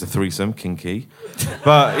 it was a threesome, kinky.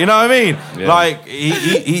 But you know what I mean? Yeah. Like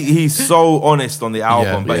he's so honest on the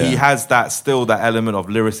album, Yeah. but he Yeah. has that element of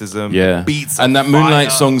lyricism, Yeah, beats, and that of Moonlight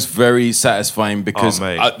fire. song's very satisfying because Oh,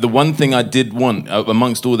 mate. the one thing I did want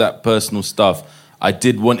amongst all that personal stuff, I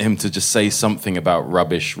did want him to just say something about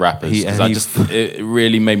rubbish rappers He- because and it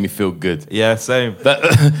really made me feel good. Yeah, same.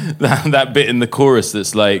 That bit in the chorus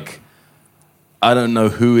that's like, I don't know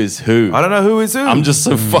who is who. I don't know who is who. I'm just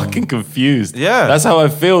so fucking confused. Yeah. That's how I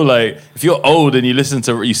feel. Like if you're old and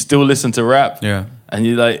you still listen to rap. Yeah. And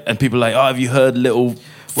you like, and people are like, oh, have you heard Little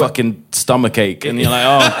fucking Stomachache? And you're like,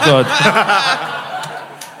 oh god.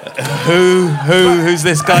 Who's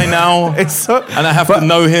this guy now? And I have to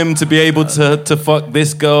know him to be able to fuck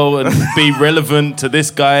this girl and be relevant to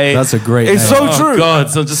this guy. That's a great It's name. so true. God,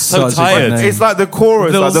 I'm just so Such a good tired. name. It's like the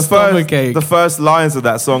chorus, Little like stomachache. the first lines of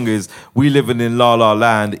that song is "We living in La La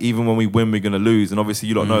Land, even when we win, we're gonna lose." And obviously,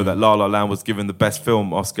 you don't know that La La Land was given the best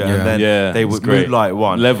film Oscar, and then they it's would great. Moonlight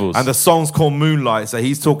won. Levels. And the song's called Moonlight, so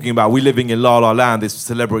he's talking about we living in La La Land, this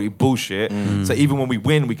celebrity bullshit. So even when we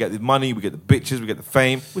win, we get the money, we get the bitches, we get the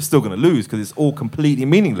fame, we're still gonna lose because it's all completely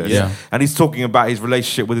meaningless. Yeah. And he's talking about his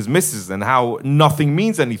relationship with his missus and how nothing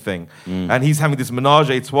means anything, and he's having this menage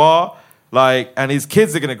a trois. Like, and his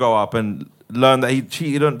kids are gonna grow up and learn that they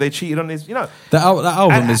cheated on his, you know. That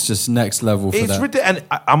album And- is just next level for It's that. ridiculous,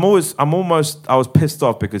 and I was pissed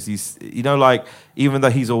off because he's, you know, like, even though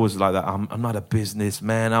he's always like that, I'm not a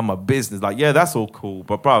businessman, I'm a business. Like, yeah, that's all cool,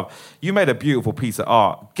 but bruv, you made a beautiful piece of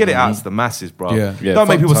art. Get it out to the masses, bro. Yeah. Yeah, Don't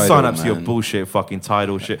make fuck people sign Tidal, up to your man. bullshit fucking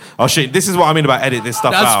Tidal shit. Oh shit, this is what I mean about edit this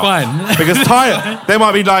stuff That's out. fine. Because Tidal, they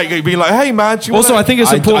might be like, hey man, do you Also, wanna-" I think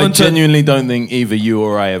it's I important to. genuinely don't think either you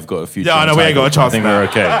or I have got a future. Yeah, I know, on we ain't got a Tidal. chance, I think man. we're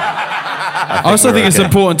okay. I also think we're it's okay.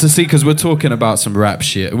 important to see because we're talking about some rap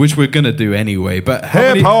shit, which we're gonna do anyway. But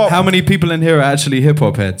Hip-hop. how many people in here are actually hip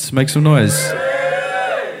hop heads? Make some noise.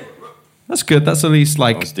 That's good. That's at least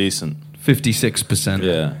like That's decent. 56%.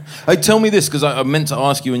 Yeah. Hey, tell me this, because I meant to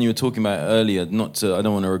ask you when you were talking about it earlier, I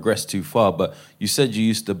don't want to regress too far, but you said you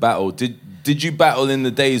used to battle. Did you battle in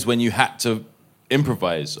the days when you had to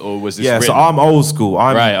improvise, or was this Yeah, written? so I'm old school.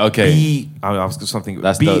 I'm Right, okay. I was something.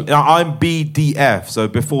 That's B, dope. no, I'm BDF, so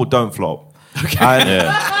before Don't Flop. Okay.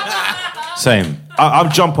 Yeah. Same.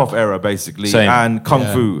 I'm jump off era basically, Same. and kung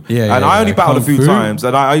Yeah. fu. Yeah, and yeah, I only yeah. battled a Kung few fu? times,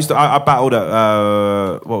 and I battled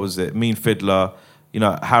at what was it? Mean Fiddler. You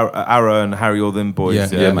know, Ara and Harry, all them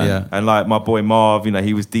boys. Yeah, man. Yeah. And like my boy Marv, you know,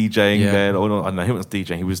 he was DJing Yeah. there. Or no, I don't know, he wasn't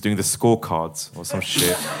DJing. He was doing the scorecards or some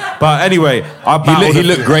shit. But anyway, I battled. He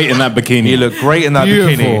looked great in that bikini. He looked great in that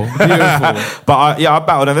Beautiful, bikini. beautiful. But I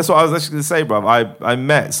battled, and that's what I was actually going to say, bro. I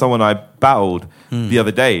met someone I battled the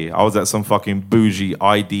other day. I was at some fucking bougie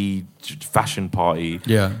ID fashion party.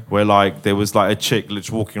 Yeah. Where like there was like a chick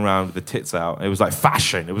just walking around with the tits out. It was like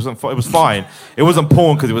fashion. It was fine. It wasn't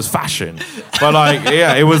porn because it was fashion. But like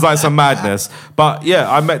yeah, it was like some madness. But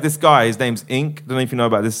yeah, I met this guy. His name's Ink. Don't know if you know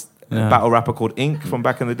about this. Battle rapper called Ink from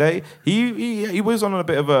back in the day. He was on a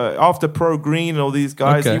bit of a, after Pro Green and all these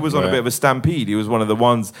guys, Okay. he was on a bit of a stampede. He was one of the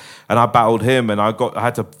ones, and I battled him, and I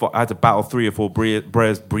had to battle 3 or 4 breeze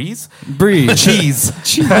cheese.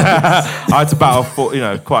 I had to battle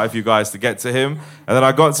quite a few guys to get to him, and then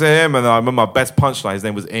I got to him, and I remember my best punchline. His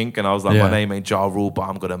name was Ink, and I was like, Yeah. my name ain't Ja Rule, but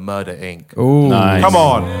I'm gonna murder Ink. Ooh. Nice. Come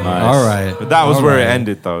on. Nice. All right. But that was All where right. it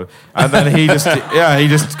ended, though. And then he just, he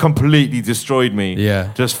just completely destroyed me.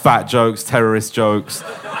 Yeah. Just fat jokes, terrorist jokes.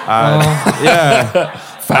 Yeah.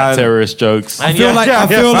 Fat terrorist jokes. I feel like fat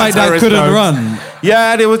that terrorist couldn't jokes. run.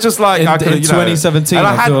 Yeah, and it was just like In- I could've, in 2017, And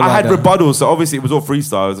I I feel like had that. rebuttals, so obviously it was all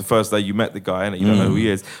freestyle. It was the first day you met the guy, and you don't know who he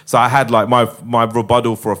is. So I had like my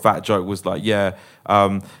rebuttal for a fat joke was like,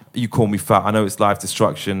 you call me fat. I know it's life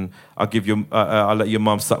destruction. I'll let your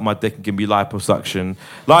mum suck my dick and give me liposuction.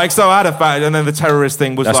 Like, so I had a fat, and then the terrorist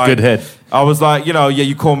thing was That's like, good head. I was like,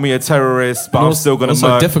 you call me a terrorist, but I'm still gonna also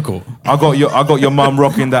murder. difficult. I got your mum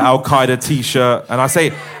rocking the Al Qaeda T-shirt, and I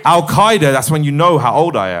say Al Qaeda. That's when you know how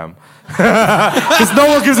old I am. Because no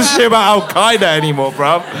one gives a shit about Al Qaeda anymore,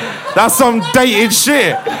 bruv. That's some dated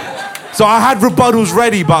shit. So I had rebuttals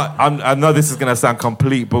ready, but I know this is gonna sound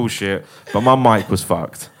complete bullshit, but my mic was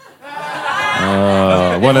fucked.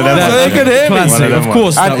 One of them. So they could hear me. Classic. One of them Of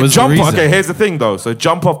course, And that was the jump reason. okay, here's the thing though. So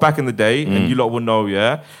jump off back in the day, and you lot will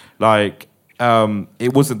know, like.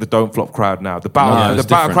 It wasn't the Don't Flop crowd now. The battle, No, the it's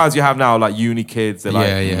battle different. crowd you have now are like uni kids. They're like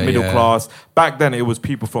Yeah, middle yeah. class. Back then, it was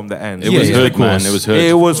people from the end. It was Yeah, hood, of man. course. It was hood.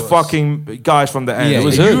 It was fucking guys from the end. Yeah, It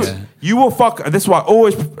was yeah, hood. yeah. You will fuck. This is why I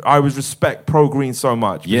always respect Pro Green so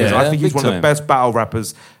much. Because Yeah, I think he's big one of the time. best battle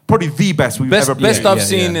rappers. Probably the best we've ever been. Best I've yeah,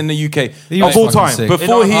 seen yeah. in the UK He Of was all fucking time. sick.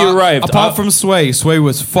 Before he arrived, Apart from Sway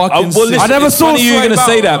was fucking well, listen, sick. I never it's saw funny you're Sway going to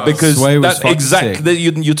say that battle. because Sway was that's fucking exactly sick. that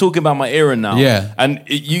you're talking about my era now. Yeah. And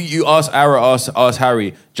you ask Ara, ask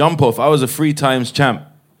Harry, jump off. I was a 3 times champ.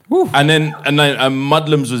 And then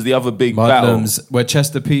Mudlums was the other big battle. Mudlums, where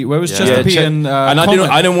Chester P. Where was Yeah, Chester P? And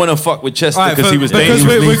I didn't want to fuck with Chester Alright, because he was because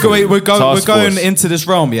dangerous. we're going Task Force. into this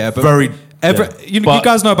realm, yeah. But Very- you But-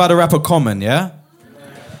 guys know about the rapper Common, yeah.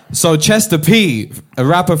 So Chester P, a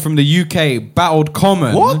rapper from the UK, battled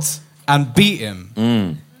Common. What? And beat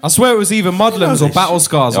him. I swear it was either Mudlums or this Battle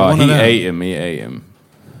Scars. or Oh, one he of them. ate him. He ate him.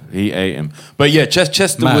 he ate him. But yeah,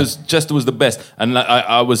 Chester was the best. And like,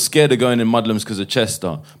 I was scared of going in Mudlums because of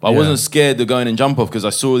Chester. But I wasn't scared of going in Jump Off because I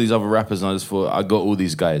saw these other rappers and I just thought, I got all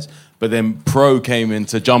these guys. But then Pro came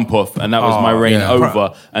into Jump Off and that was my reign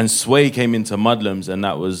over. And Sway came into Mudlums and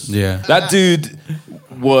that was... That dude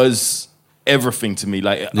was everything to me.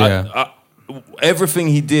 Like, everything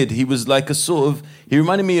he did, he was like a sort of... He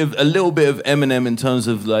reminded me of a little bit of Eminem in terms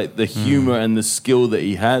of like the humor and the skill that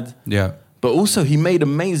he had. Yeah. But also he made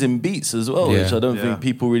amazing beats as well, which I don't think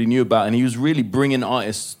people really knew about. And he was really bringing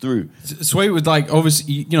artists through. Sway was like,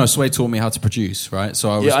 obviously, you know, Sway taught me how to produce, right? So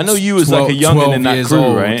I was I know you was like a youngin' in that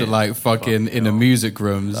crew, right? Like fucking in the music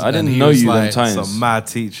rooms. I didn't know you them times. Some mad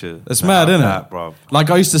teacher. That's mad, isn't it? Bro. Like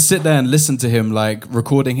I used to sit there and listen to him like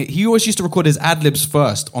recording. He always used to record his ad-libs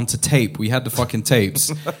first onto tape. We had the fucking tapes.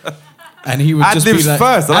 And he would just be like... Ad-libs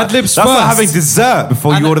first? That's like having dessert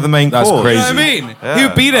before you order the main course. That's crazy. You know what I mean? Yeah. He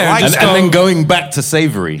would be there and then going back to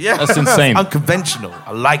savory. Yeah. That's insane. Unconventional.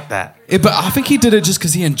 I like that. But I think he did it just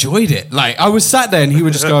because he enjoyed it. Like, I was sat there and he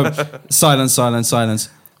would just go, silence, silence, silence.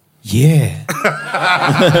 Yeah.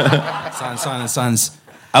 Silence, silence, silence.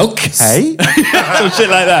 Okay. Some shit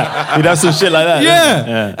like that. He'd have some shit like that.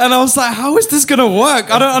 Yeah. And I was like, how is this going to work?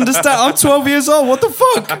 I don't understand. I'm 12 years old. What the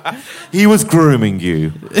fuck? He was grooming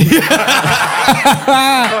you.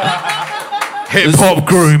 Hip-hop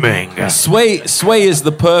grooming. Sway is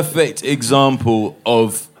the perfect example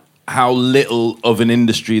of how little of an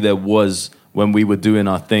industry there was when we were doing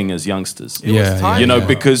our thing as youngsters. You know,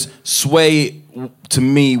 because Sway, to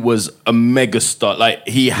me, was a megastar. Like,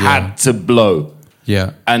 he had to blow.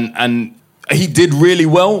 Yeah, and he did really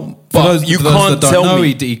well, but you can't tell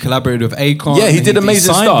me he collaborated with Akon. Yeah, he did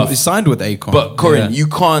amazing stuff. He signed with Akon. But Corinne, you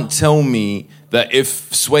can't tell me that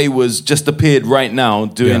if Sway was just appeared right now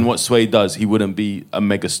doing what Sway does, he wouldn't be a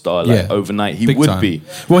megastar overnight. He would be.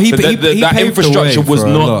 Well, he that infrastructure was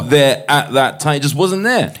not lot. there at that time. It just wasn't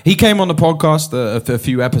there. He came on the podcast a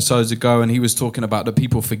few episodes ago, and he was talking about that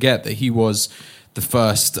people forget that he was the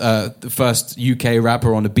first UK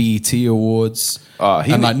rapper on the BET Awards,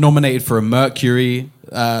 and like nominated for a Mercury.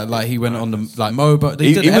 Like he went on the like MOBA.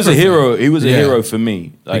 He was a hero. He was a hero for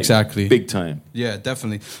me. Like, exactly, big time. Yeah,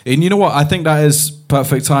 definitely. And you know what? I think that is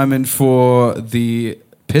perfect timing for the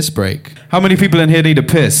piss break. How many people in here need a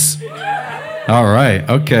piss? All right.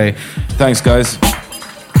 Okay. Thanks, guys.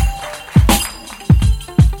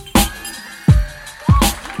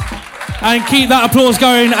 And keep that applause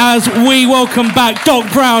going as we welcome back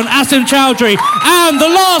Doc Brown, Asim Chowdhury, and The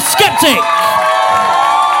Last Skeptic.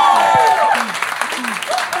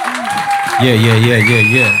 Yeah.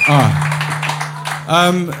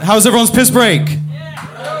 How's everyone's piss break?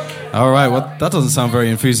 All right. Well, that doesn't sound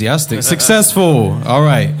very enthusiastic. Successful. All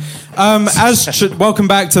right. Welcome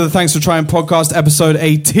back to the Thanks for Trying podcast, episode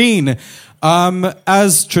 18.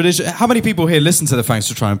 As tradition, how many people here listen to the Thanks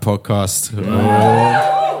for Trying podcast?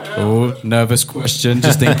 Oh, nervous question,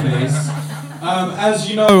 just in case. As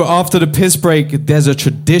you know, after the piss break, there's a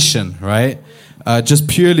tradition, right? Just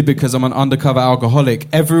purely because I'm an undercover alcoholic,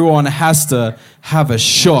 everyone has to have a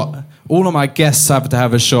shot. All of my guests have to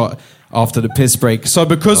have a shot after the piss break. So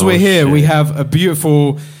because we're here, we have a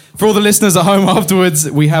beautiful... For all the listeners at home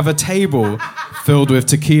afterwards, we have a table filled with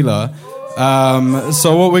tequila.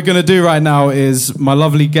 So what we're going to do right now is my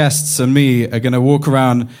lovely guests and me are going to walk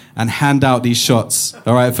around and hand out these shots,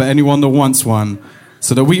 all right, for anyone that wants one.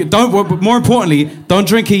 So that we don't, more importantly, don't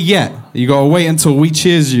drink it yet. You got to wait until we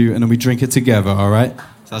cheers you and then we drink it together, all right?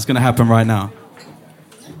 So that's going to happen right now.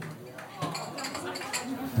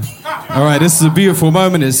 All right, this is a beautiful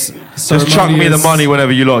moment. It's just chuck me the money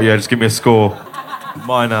whenever you lot, just give me a score.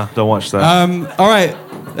 Minor, don't watch that. All right.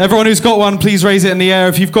 Everyone who's got one, please raise it in the air.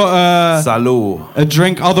 If you've got a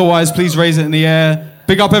drink, otherwise, please raise it in the air.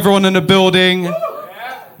 Big up everyone in the building.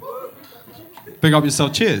 Big up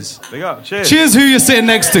yourself. Cheers. Big up. Cheers. Cheers who you're sitting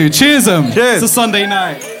next to. Cheers them. Cheers. It's a Sunday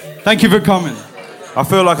night. Thank you for coming. I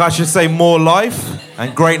feel like I should say more life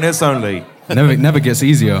and greatness only. Never gets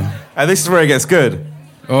easier. And this is where it gets good.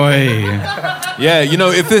 Oi. Yeah, you know,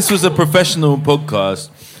 if this was a professional podcast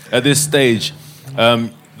at this stage...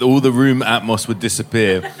 all the room atmos would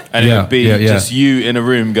disappear, and it would be just you in a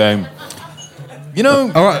room going, you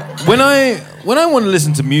know, all right. When I want to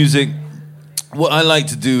listen to music, what I like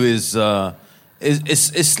to do is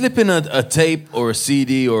slip in a tape or a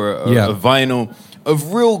CD or a vinyl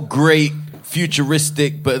of real great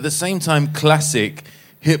futuristic, but at the same time classic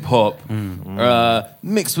hip hop,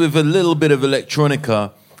 mixed with a little bit of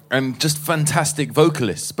electronica. And just fantastic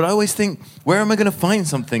vocalists. But I always think, where am I going to find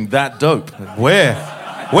something that dope? Where,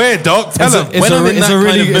 Doc? Tell them.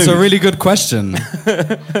 It's a really good question.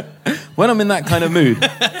 When I'm in that kind of mood,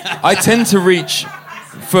 I tend to reach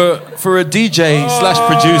For a DJ /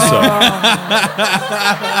 producer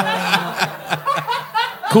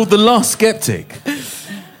called The Last Skeptic.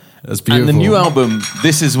 That's beautiful. And the new album,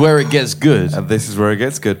 This Is Where It Gets Good. And this is where it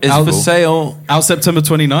gets good. Is for sale out September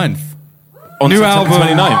 29th. On new September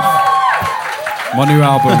album. 29th. My new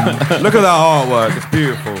album. Look at that artwork. It's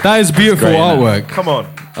beautiful. That is beautiful Great, man. artwork. Come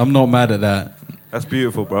on. I'm not mad at that. That's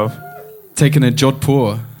beautiful, bro. Taking a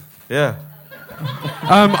Jodhpur. Yeah.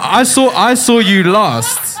 I saw you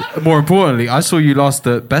last. More importantly, I saw you last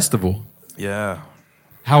at Festival. Yeah.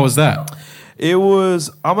 How was that? It was.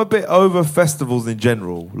 I'm a bit over festivals in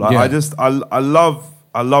general. Like Yeah. I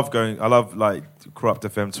love going. I love like Corrupt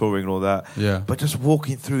FM touring and all that. Yeah. But just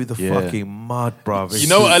walking through the fucking mud, bruv. You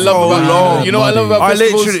know what I love about You know what I love about I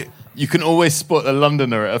festivals? literally. You can always spot a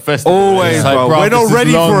Londoner at a festival. Always, It's like, bro. bruv, We're not this is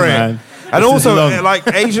ready long, for it. man. And This is also, long. like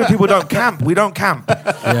Asian people don't camp. We don't camp.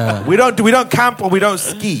 Yeah. We don't camp or we don't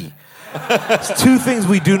ski. It's two things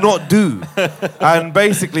we do not do. And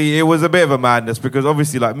basically, it was a bit of a madness because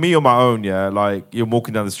obviously, like me on my own, yeah, like you're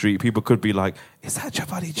walking down the street, people could be like, "Is that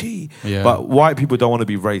Jabari G?" Yeah. But white people don't want to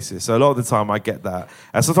be racist. So a lot of the time, I get that.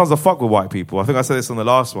 And sometimes I fuck with white people. I think I said this on the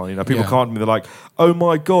last one. You know, people Yeah. can't me. They're like, "Oh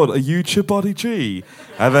my god, are you Jabari G?"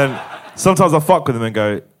 And then sometimes I fuck with them and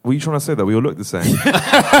go, "What are you trying to say that we all look the same?"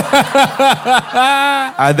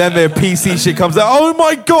 And then their PC shit comes out. Oh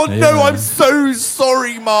my god, no! Yeah. I'm so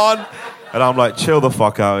sorry, man. And I'm like, chill the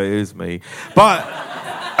fuck out. It is me. But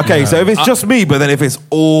okay, so if it's just me, but then if it's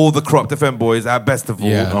all the Corrupt FM boys at Festival,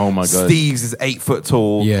 Yeah. Oh my God. Steve's is 8 foot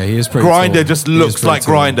tall. Yeah, he is pretty Grinder tall. just He is looks pretty like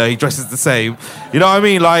tall. Grinder. He dresses the same. You know what I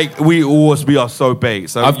mean? Like we are so bait.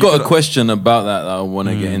 So I've you got a could- question about that I want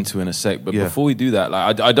to get into in a sec. But Yeah. before we do that,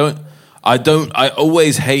 like I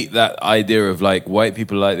always hate that idea of like white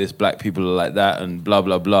people are like this, black people are like that, and blah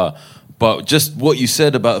blah blah. But just what you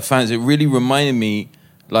said about the fans, it really reminded me,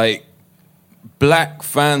 like, black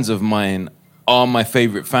fans of mine are my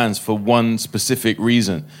favorite fans for one specific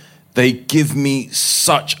reason. They give me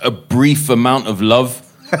such a brief amount of love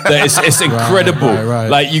that it's incredible. right.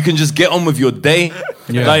 Like, you can just get on with your day.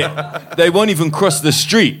 Yeah. Like, they won't even cross the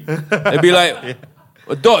street. They'd be like,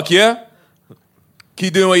 "Well, Doc, yeah?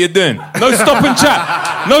 Keep doing what you're doing. No stop and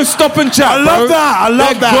chat. No stop and chat, I love bro. that. I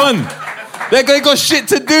love They're that. gone. They got shit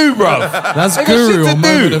to do, bro. That's They got Guru shit to or do.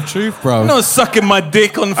 Moment of Truth, bro. I'm not sucking my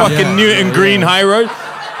dick on fucking Yeah. Newton Green High Road.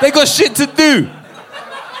 They got shit to do.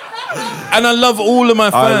 And I love all of my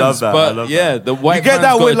fans, I love that. but I love yeah, that. the white You get fans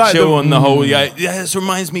that got with, to like, chill the- on the whole. Yeah, this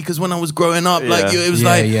reminds me because when I was growing up, like Yeah. it was Yeah,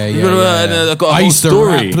 like, yeah. and I got a I whole used to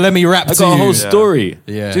story. rap. Let me rap I to got a you. whole Yeah. story.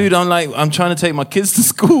 Yeah. Dude, I'm trying to take my kids to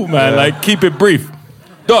school, man. Yeah. Like, keep it brief.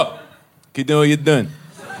 Doc, keep doing what you're doing.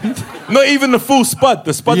 Not even the full spud.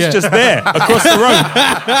 The spud's Yeah. just there across the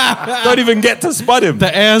road. Don't even get to spud him.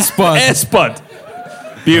 The air spot. Air spud.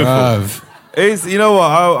 Beautiful. Bruv. It's, you know what,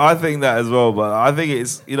 I think that as well, but I think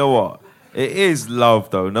it's, you know what, it is love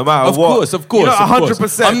though, no matter Of what. course, of course, You know, of course.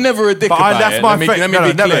 100%. I'm never a dick But about that's it. my Let me fa- be no,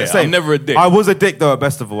 clear. never, same. I'm never a dick. I was a dick though at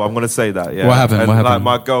Festival, I'm going to say that, yeah. What happened? And, What happened?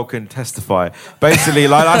 Like, my girl can testify. Basically,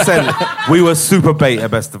 like I said, we were super bait at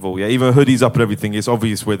Festival, yeah. Even hoodies up and everything, it's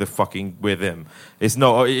obvious we're them. It's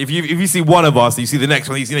not, if you see one of us, you see the next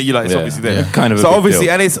one, you're like, it's Yeah. obviously them. Yeah. Kind of a so big obviously,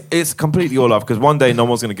 deal. and it's completely all love, because one day no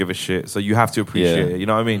one's going to give a shit, so you have to appreciate Yeah. it, you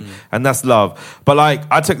know what I mean? And that's love. But like,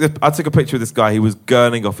 I took a picture of this guy, he was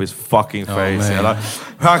gurning off his fucking face. man. Yeah, like,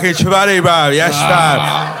 fucking Chibari, bro, yes,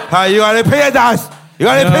 man. How you got to pay us? You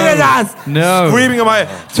got to pay us? No. Screaming on my...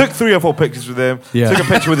 Took 3 or 4 pictures with him. Yeah. Took a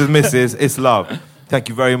picture with his missus. It's love. Thank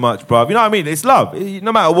you very much, bro. You know what I mean? It's love.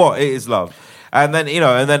 No matter what, it is love. And then, you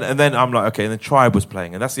know, and then I'm like, okay, and then Tribe was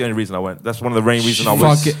playing, and that's the only reason I went. That's one of the main reasons I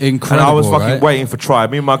was. Fucking And I was incredible, fucking right? waiting for Tribe.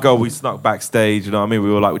 Me and my girl, we snuck backstage, you know what I mean?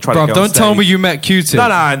 We were like, we tried to Bruv, get on don't tell stage. me you met Q-Tip. No,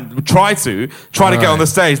 and we tried to get Alright. on the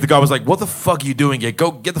stage. The guy was like, what the fuck are you doing here?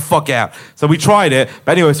 Go get the fuck out. So we tried it.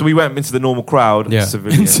 But anyway, so we went into the normal crowd. Yeah.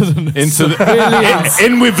 Civilians. Into the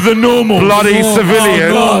in with the normal bloody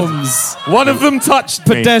civilians. Norms. One of them touched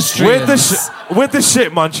me. Pedestrians. With the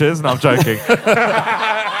shit munchers. No, I'm joking.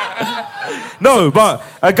 No, but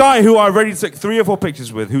a guy who I already took 3 or 4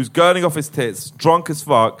 pictures with, who's gurning off his tits, drunk as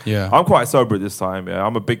fuck. Yeah. I'm quite sober at this time, yeah.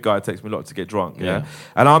 I'm a big guy, it takes me a lot to get drunk, yeah. Yeah.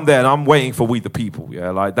 And I'm there and I'm waiting for We the People,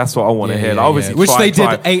 yeah. Like, that's what I want to Yeah, hear. yeah, Like, obviously, yeah. Which Tribe, they did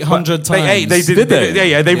Tribe. 800 But They times. did they?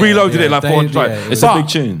 Yeah, they Yeah, reloaded yeah, it like they- 400 yeah, times. It's But a big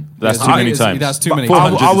tune. That's Yeah, too many it's- times. that's too many I,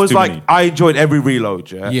 400 I is was too like, many. I enjoyed every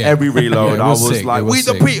reload, yeah. Yeah. Every reload. Yeah, it I was was sick, like, it was We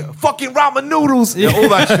the sick. People, fucking ramen noodles, yeah, all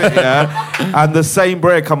that shit, yeah. And the same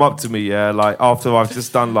Brer come up to me, yeah, like after I've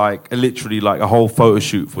just done like literally like a whole photo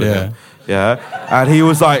shoot with Yeah. him. Yeah, and he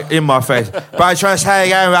was like in my face. But I try to say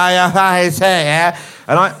again, yeah.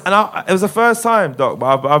 And it was the first time, Doc.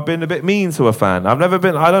 But I've been a bit mean to a fan. I've never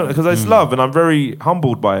been. I don't because it's love, and I'm very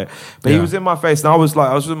humbled by it. But he was in my face, and I was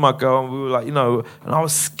with my girl, and we were like, and I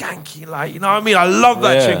was skanky, like, you know what I mean? I love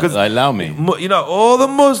that shit because allow me. All the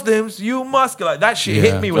Muslims, you must like that shit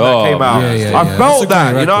hit me when that came out. I felt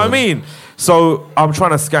that, you know what I mean? So I'm trying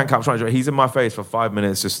to skank up, he's in my face for 5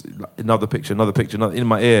 minutes, just another picture, in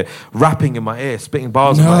my ear, rapping in my ear, spitting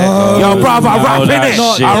bars in my ear. Yo, bruv, I'm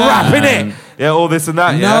rapping it. Yeah, all this and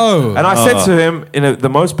that. No. Yeah? And I said to him in the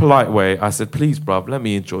most polite way, I said, please, bruv, let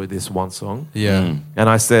me enjoy this one song. Yeah. And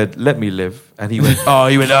I said, let me live. And he went,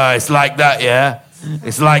 it's like that, yeah?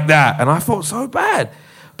 It's like that. And I felt so bad.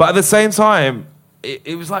 But at the same time,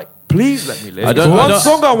 it was like, please let me live. One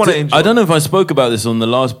song I want to enjoy. I don't know if I spoke about this on the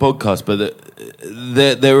last podcast, but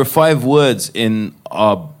there are 5 words in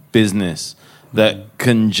our business that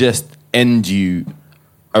can just end you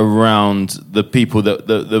around the people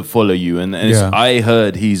that follow you. And it's, I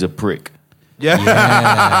heard he's a prick. Yeah.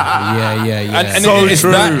 And so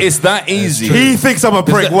it's that easy. He thinks I'm a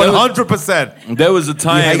prick, 100%. There was a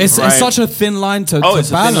time. It's such a thin line to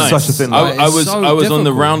it's balance. Such a thin line. I was difficult. on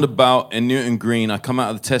the roundabout in Newton Green. I come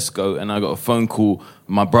out of the Tesco and I got a phone call.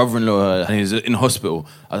 My brother-in-law, and he was in hospital.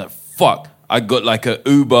 I was like, fuck. I got like an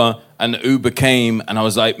Uber, and the Uber came, and I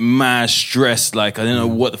was like mad stressed. Like I didn't know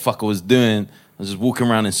what the fuck I was doing. I was just walking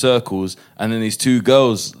around in circles, and then these 2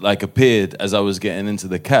 girls like appeared as I was getting into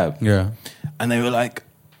the cab. Yeah. And they were like,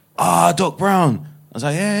 Doc Brown. I was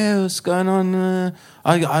like, yeah, what's going on?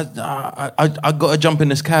 I got to jump in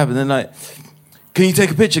this cab. And then like, can you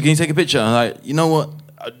take a picture? And I'm like, you know what?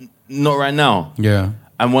 Not right now. Yeah.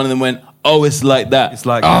 And one of them went, oh, it's like that. It's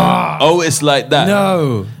like that. Oh, it's like that.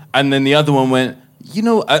 No. And then the other one went,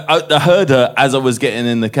 I heard her as I was getting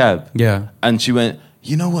in the cab. Yeah. And she went,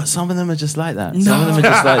 you know what? Some of them are just like that. Some of them are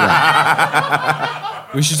just like that.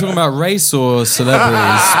 We should talk about race or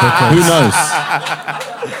celebrities. Because who knows?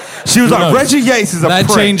 She was like, Reggie Yates is a prick.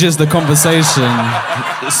 That changes the conversation.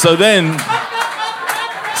 So then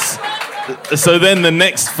the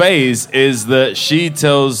next phase is that she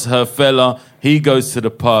tells her fella, he goes to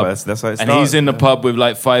the pub. That's how it and starts, he's in the pub with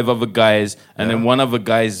like 5 other guys, and then one other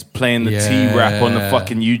guy's playing the T-rap on the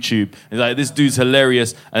fucking YouTube. He's like, this dude's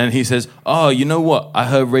hilarious. And then he says, oh, you know what? I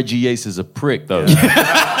heard Reggie Yates is a prick, though.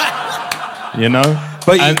 You know?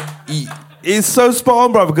 But it's so spot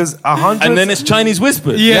on, bro, because 100... And then it's Chinese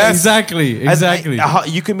whispers. Yeah, yes. Exactly.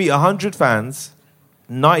 You can meet 100 fans,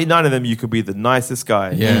 99 of them you could be the nicest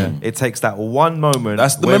guy. Yeah. It takes that one moment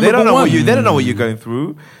That's the where they don't know one. they don't know what you're going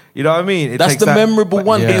through. You know what I mean? That's the memorable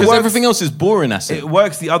one, because works, everything else is boring. It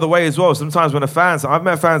works the other way as well. Sometimes when I've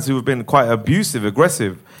met fans who have been quite abusive,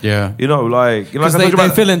 aggressive. Yeah. You know, like... Because they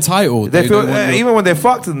feel entitled. They feel, even when they're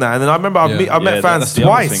fucked and that. And then I remember I've met fans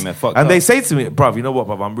twice. And they say to me, bruv, you know what,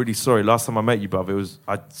 bruv, I'm really sorry. Last time I met you, bruv,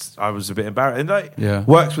 I was a bit embarrassed. And that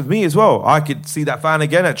works with me as well. I could see that fan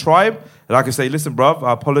again at Tribe, and I could say, listen, bruv,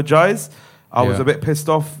 I apologize. I was a bit pissed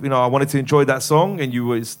off. You know, I wanted to enjoy that song, and you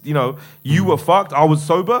were fucked. I was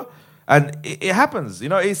sober. And it happens, you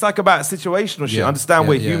know. It's like about situational shit. Understand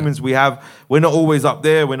we're humans. We're not always up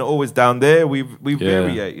there. We're not always down there. We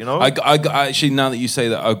variate, you know. I actually, now that you say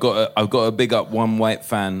that, I've got a big up one white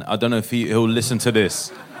fan. I don't know if he'll listen to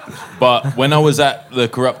this, but when I was at the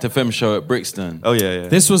Corrupt FM show at Brixton,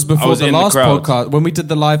 this was before the last podcast when we did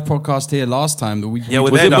the live podcast here last time. We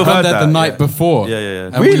did the night before.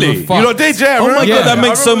 And really? You lot did, Oh my god, that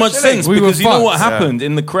makes so much sense. We because you know what fucked. happened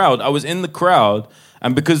in the crowd? I was in the crowd.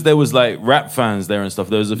 And because there was like rap fans there and stuff,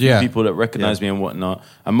 there was a few people that recognized me and whatnot.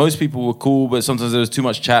 And most people were cool, but sometimes there was too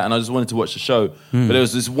much chat and I just wanted to watch the show. But there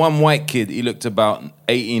was this one white kid, he looked about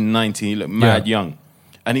 18, 19, he looked mad young.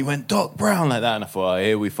 And he went, Doc Brown, like that. And I thought,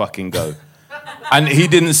 here we fucking go. And he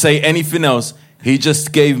didn't say anything else. He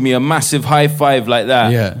just gave me a massive high five like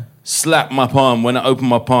that. Yeah. Slapped my palm. When I opened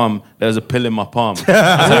my palm, there was a pill in my palm.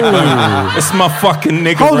 I was like, it's my fucking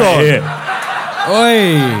nigga here.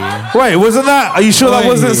 Oi. Wait, wasn't that? Are you sure that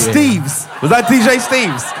wasn't Steve's? Was that DJ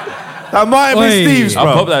Steve's? That might have been Steve's, bro.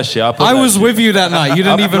 I'll pop that shit. I was with you that night. You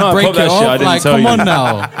didn't even break it off. Like, come on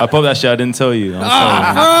now. I popped that shit. I didn't tell you.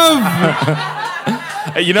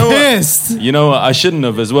 You know what? You know what? I shouldn't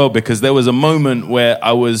have as well, because there was a moment where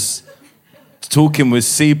I was talking with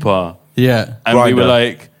Sepa. Yeah. And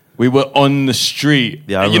we were on the street.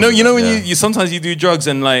 Yeah. You know when you sometimes you do drugs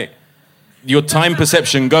and like your time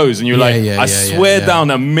perception goes and you're I swear down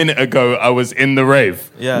a minute ago I was in the rave.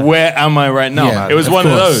 Yeah. Where am I right now? Yeah, it was one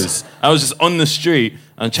of those. I was just on the street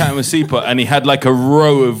and chatting with Sepa and he had like a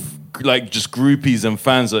row of like just groupies and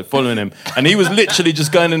fans like following him, and he was literally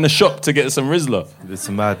just going in the shop to get some Rizla. It's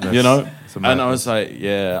a madness. You know. And I was like,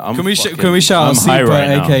 yeah, Can we shout out Seeper,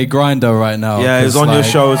 aka Grinder, right now? Yeah, he's on your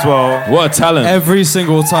show as well. What a talent! Every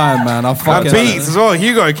single time, man. I fucking and Beats as well.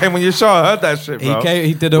 Hugo came on your show. I heard that shit, bro.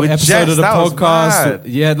 He did an episode of the podcast.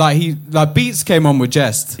 Yeah, like Beats came on with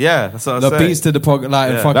Jest. Yeah, that's what I said. Beats did the podcast.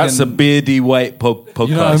 Like, fucking, that's a beardy white podcast.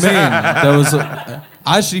 You know what I mean? There was.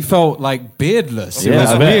 I actually felt like beardless. Yeah, it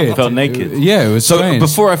was weird. I felt naked. Yeah, it was strange. So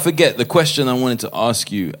before I forget, the question I wanted to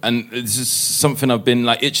ask you, and this is something I've been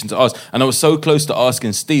like itching to ask, and I was so close to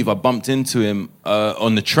asking Steve, I bumped into him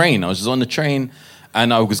on the train. I was just on the train,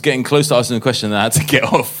 and I was getting close to asking the question, and I had to get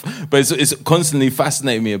off. But it's constantly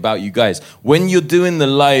fascinating me about you guys. When you're doing the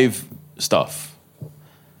live stuff,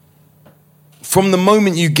 from the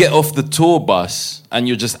moment you get off the tour bus and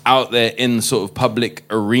you're just out there in the sort of public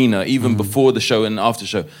arena, even before the show and after the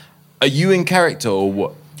show, are you in character or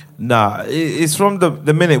what? Nah, it's from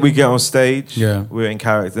the minute we get on stage, we're in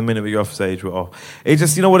character. The minute we go off stage, we're off. It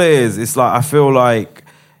just, you know what it is? It's like, I feel like,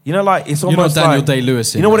 you know, like, it's almost You're not Daniel like...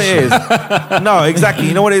 Day-Lewis. You know what it is? No, exactly.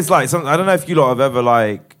 You know what it's like? I don't know if you lot have ever,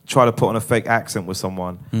 like, try to put on a fake accent with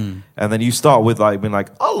someone, and then you start with like being like,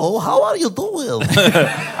 "Hello, how are you doing?"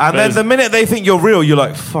 And then the minute they think you're real, you're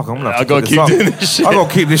like, "Fuck, I'm gonna have to keep doing this shit. I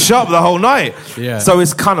gotta keep this shut the whole night." Yeah. So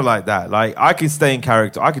it's kind of like that. Like I can stay in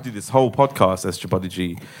character. I could do this whole podcast as Jabuddy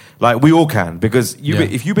G. Like we all can, because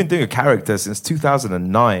if you've been doing a character since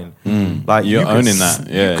 2009, like you're owning that.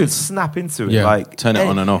 Yeah, you could snap into it. Yeah. Like turn it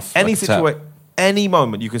on and off. Any like situation, any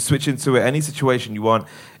moment, you can switch into it. Any situation you want.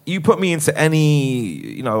 You put me into any,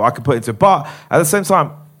 you know, I could put into, but at the same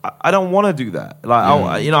time, I don't want to do that. Like,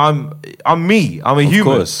 I'm me. I'm a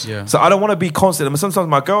human. Course. Yeah. So I don't want to be constant. I mean, sometimes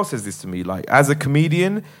my girl says this to me, like, as a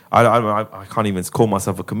comedian, I can't even call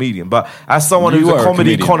myself a comedian, but as someone who's a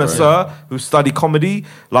comedy connoisseur, who studied comedy,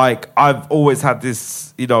 like, I've always had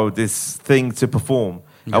this, you know, this thing to perform.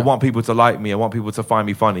 I want people to like me. I want people to find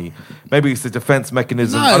me funny. Maybe it's a defense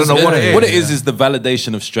mechanism. I don't know what it is. What it is the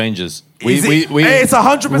validation of strangers. It's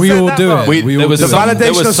 100%. We all do it.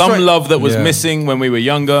 There was some love that was missing when we were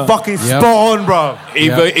younger. Fucking spot on, bro.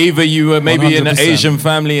 Either you were maybe 100%. in an Asian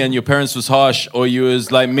family and your parents was harsh, or you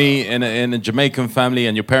was like me in a Jamaican family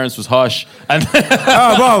and your parents was harsh. And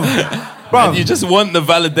and you just want the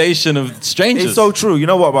validation of strangers. It's so true. You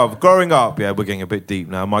know what, bruv? Growing up, we're getting a bit deep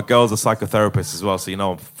now. My girl's a psychotherapist as well, so you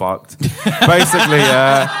know I'm fucked. Basically,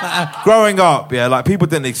 growing up, like people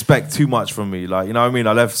didn't expect too much from me. Like, you know what I mean?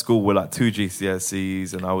 I left school with like 2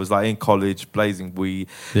 GCSEs, and I was like in college blazing weed.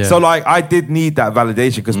 Yeah. So like I did need that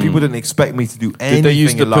validation because people didn't expect me to do anything. Did they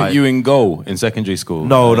used to put you in goal in secondary school?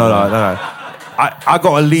 No. I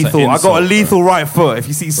got a lethal right foot. If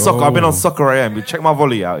you see soccer, I've been on Soccer AM. Check my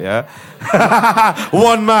volley out, yeah?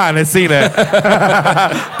 One man has seen it.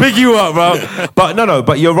 Big you up, bro.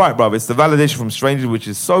 But you're right, bro. It's the validation from strangers, which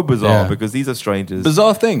is so bizarre because these are strangers.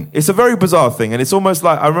 Bizarre thing. It's a very bizarre thing. And it's almost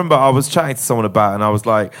like, I remember I was chatting to someone about it, and I was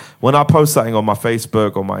like, when I post something on my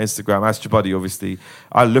Facebook or my Instagram, Ask Your Buddy, obviously,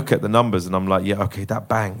 I look at the numbers and I'm like, yeah, okay, that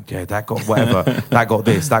banged. Yeah, that got whatever. That got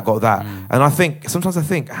this, that got that. And sometimes I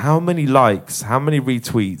think, how many likes, how many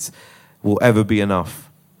retweets will ever be enough?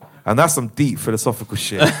 And that's some deep philosophical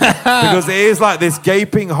shit. Because it is like this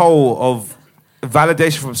gaping hole of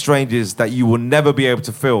validation from strangers that you will never be able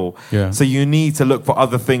to fill. Yeah. So you need to look for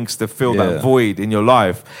other things to fill that void in your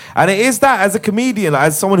life. And it is that as a comedian, like,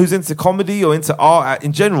 as someone who's into comedy or into art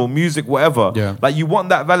in general, music, whatever, like you want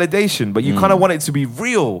that validation, but you kind of want it to be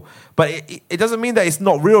real. But it doesn't mean that it's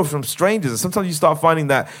not real from strangers. And sometimes you start finding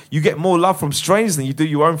that you get more love from strangers than you do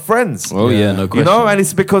your own friends. Oh yeah, no question. You know, and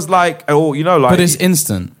it's because like, but it's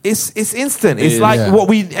instant. It's instant. It's like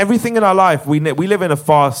everything in our life. We live in a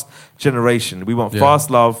fast generation. We want fast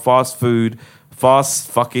love, fast food, fast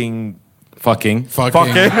fucking.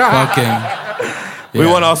 We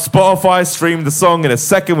want our Spotify stream the song in a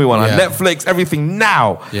second. We want our Netflix, everything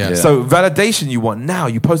now. So validation you want now.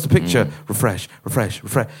 You post a picture, refresh.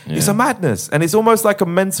 It's a madness. And it's almost like a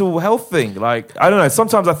mental health thing. Like, I don't know.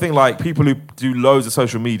 Sometimes I think like people who do loads of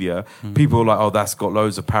social media, people are like, oh, that's got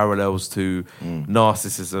loads of parallels to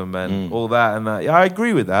narcissism and all that. And I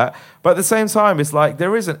agree with that. But at the same time, it's like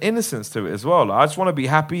there is an innocence to it as well. Like, I just want to be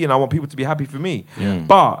happy and I want people to be happy for me.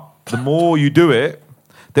 But the more you do it,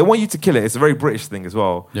 they want you to kill it. It's a very British thing as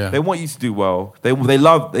well. They want you to do well. They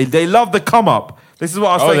love the come up. This is what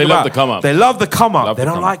I was saying. They love the come up. They love the come up. They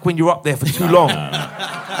don't like when you're up there for too long.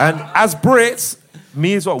 And as Brits,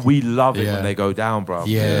 me as well, we love it when they go down, bro.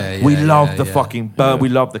 We love the fucking burn. We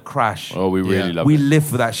love the crash. Oh, we really love it. We live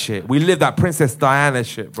for that shit. We live that Princess Diana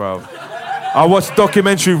shit, bro. I watched a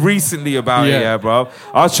documentary recently about it, bro.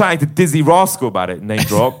 I was chatting to Dizzy Rascal about it, name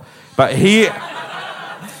drop. But he...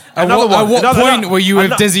 At what point were you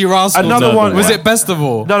with Dizzy Rascal? Another one. Was it Best of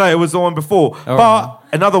All? No, it was the one before. All but right.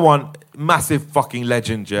 another one, massive fucking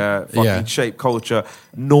legend, yeah. Fucking shape culture,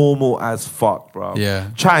 normal as fuck, bro. Yeah.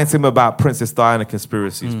 Chatting to him about Princess Diana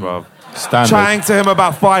conspiracies, bro. Standard. Chatting to him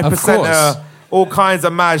about 5%, Of course. all kinds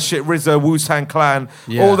of mad shit, RZA, Wu-Tang Clan,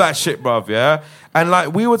 all that shit, bruv, yeah? And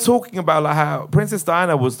like, we were talking about like how Princess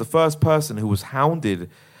Diana was the first person who was hounded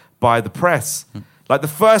by the press. Like the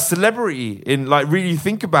first celebrity in, like, really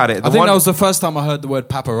think about it. I think that was the first time I heard the word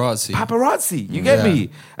paparazzi. Paparazzi, you get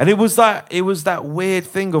me? And it was that weird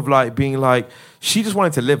thing of like being like, she just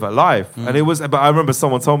wanted to live her life. And it was, but I remember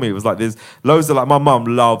someone told me it was like, there's loads of like, my mum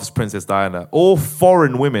loves Princess Diana. All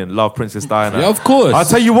foreign women love Princess Diana. Yeah, of course. I'll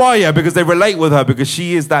tell you why, yeah, because they relate with her, because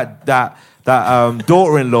she is that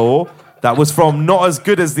daughter-in-law that was from not as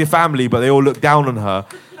good as the family, but they all looked down on her.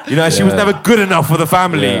 You know, and she was never good enough for the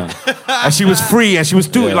family. And she was free, and she was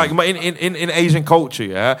doing, like, in Asian culture,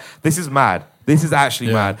 yeah? This is mad. This is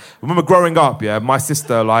actually mad. I remember growing up, yeah, my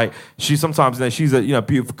sister, like, she sometimes, you know, she's a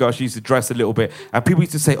beautiful girl, she used to dress a little bit, and people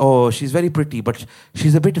used to say, oh, she's very pretty, but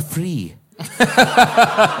she's a bit free.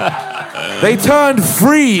 They turned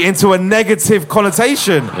free into a negative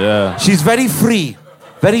connotation. Yeah. She's very free,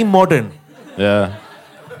 very modern. Yeah.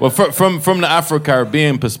 Well, from the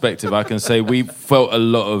Afro-Caribbean perspective, I can say we felt a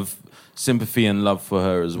lot of sympathy and love for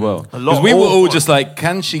her as well. Because we were all just like,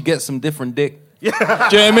 can she get some different dick? Yeah.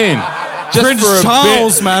 Do you know what I mean? Just Prince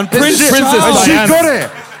Charles, man. Princess Diana. She got it.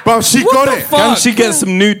 Bro, she got it. Fuck? Can she get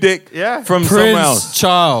some new dick from somewhere else? Prince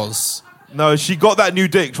Charles. No, she got that new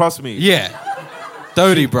dick, trust me. Yeah.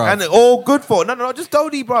 Dodie, bruv. And all good for her. No, not just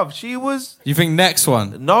Dodie, bruv. She was... You think next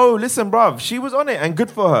one? No, listen, bruv. She was on it and good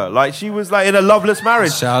for her. Like, she was like in a loveless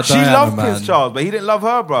marriage. She loved Prince Charles, but he didn't love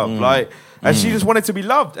her, bruv. Like... And she just wanted to be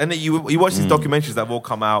loved. And then you watch these documentaries that have all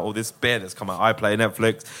come out, or this bear that's come out, iPlayer,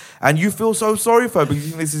 Netflix, and you feel so sorry for her because you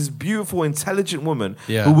think this is beautiful, intelligent woman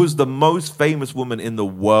who was the most famous woman in the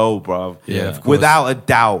world, bruv. Yeah, of course. Without a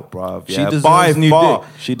doubt, bruv. She deserves new dick.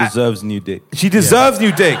 She deserves new dick. She deserves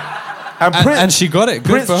new dick. And she got it.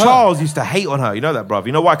 Good Prince for her. Charles used to hate on her. You know that, bruv.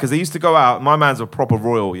 You know why? Because they used to go out. My man's a proper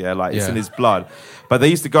royal, it's in his blood. But they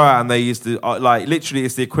used to go out and they used to, like, literally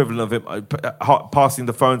it's the equivalent of him passing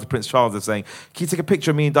the phone to Prince Charles and saying, can you take a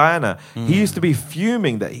picture of me and Diana? He used to be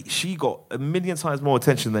fuming that she got 1,000,000 times more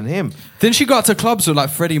attention than him. Then she got to clubs with, like,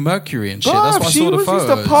 Freddie Mercury and shit. Bruv, That's why I saw the photos. She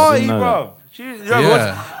used to party,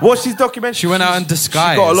 bruv. Watch these documentaries. She went out in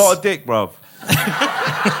disguise. She got a lot of dick, bruv.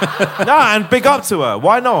 Nah, and big up to her.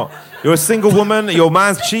 Why not? You're a single woman. Your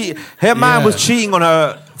man's cheating. Her man was cheating on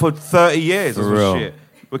her for 30 years or some shit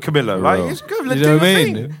with Camilla. Like, it's good. You know what I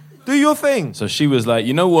mean? Do your thing. So she was like,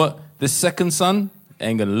 you know what? This second son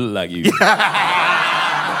ain't gonna look like you.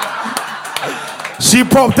 She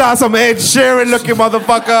popped out some Ed Sheeran looking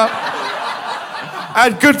motherfucker.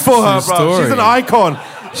 And good for her, bro. She's an icon.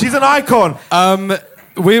 She's an icon.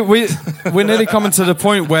 We're nearly coming to the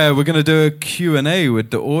point where we're going to do a Q&A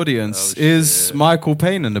with the audience. Is Michael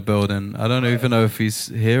Payne in the building? I don't even know if he's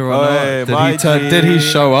here or not. Did he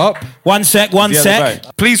show up? One sec.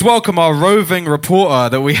 Please welcome our roving reporter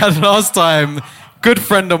that we had last time. Good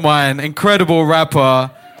friend of mine, incredible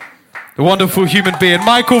rapper, the wonderful human being,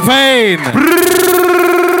 Michael Payne.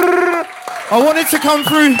 I wanted to come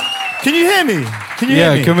through. Can you hear me? Can you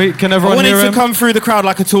hear me? Can everyone hear him? I wanted to come through the crowd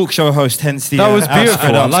like a talk show host, hence the... That was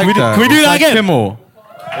beautiful. I like that. Can we do that again? Kimmel.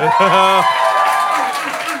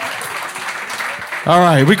 All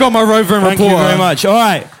right, we got my roving reporter. Thank you very much. All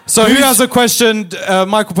right. So who has a question?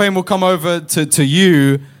 Michael Payne will come over to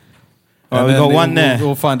you. Oh, we've got one there.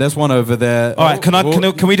 We'll find. There's one over there. All right,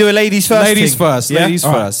 can we do a ladies first? Ladies first. Yeah? Ladies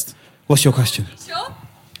first. What's your question? Sure.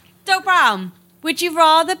 Doc Brown, would you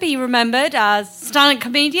rather be remembered as stand-up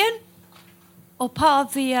comedian or part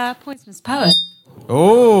of the Poisonous Poets?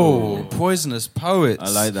 Oh, Poisonous Poets. I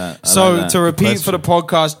like that. So to repeat for the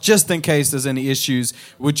podcast, just in case there's any issues,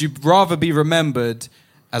 would you rather be remembered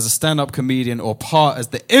as a stand-up comedian or part as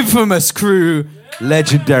the infamous crew?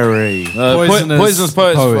 Legendary. Poisonous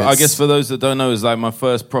Poets. I guess for those that don't know, is like my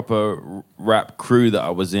first proper rap crew that I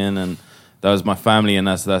was in, and that was my family, and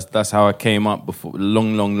that's how I came up before,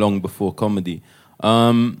 long before comedy.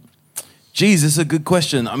 Geez, it's a good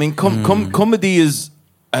question. I mean, comedy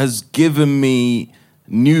has given me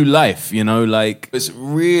new life, you know? Like, it's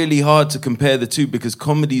really hard to compare the two because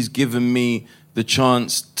comedy's given me the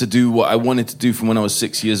chance to do what I wanted to do from when I was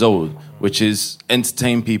 6 years old, which is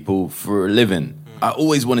entertain people for a living. I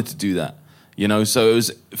always wanted to do that, you know? So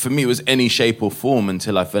for me, it was any shape or form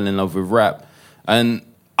until I fell in love with rap. And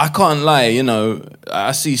I can't lie, you know,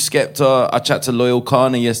 I see Skepta, I chat to Loyal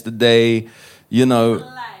Kana yesterday, you know...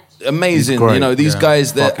 amazing. You know, these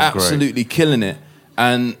guys, they're absolutely killing it.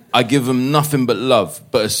 And I give them nothing but love.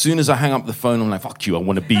 But as soon as I hang up the phone, I'm like, fuck you, I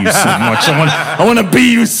want to be you so much. I want to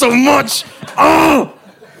be you so much. Oh!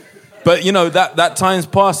 But, you know, that time's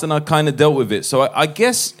passed and I kind of dealt with it. So I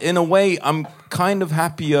guess, in a way, I'm kind of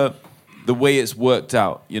happier the way it's worked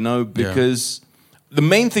out, you know? Because the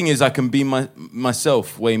main thing is I can be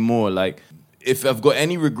myself way more. Like, if I've got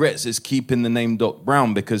any regrets, it's keeping the name Doc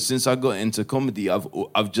Brown. Because since I got into comedy,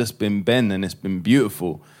 I've just been Ben and it's been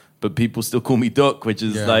beautiful. But people still call me Doc, which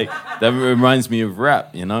is like, that reminds me of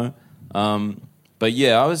rap, you know? But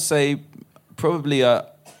yeah, I would say probably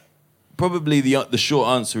the short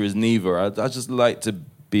answer is neither. I just like to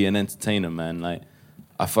be an entertainer, man. Like,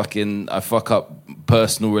 I fuck up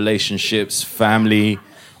personal relationships, family,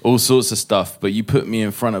 all sorts of stuff. But you put me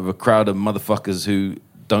in front of a crowd of motherfuckers who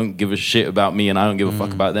don't give a shit about me and I don't give a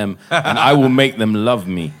fuck about them. And I will make them love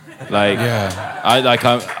me. Like,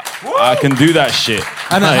 I can do that shit.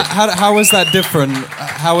 And how is that different?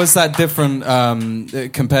 How is that different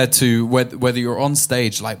compared to whether you're on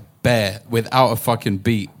stage like bare without a fucking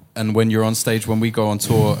beat, and when you're on stage when we go on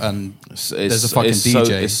tour and there's a fucking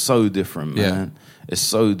DJ? It's so different, man. Yeah. It's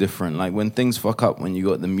so different. Like when things fuck up, when you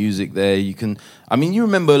got the music there, you can. I mean, you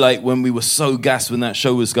remember like when we were so gassed when that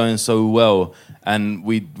show was going so well, and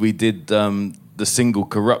we did. The single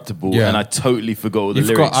Corruptible, and I totally forgot all the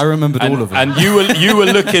lyrics. I remembered all of them. And you were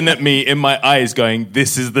looking at me in my eyes going,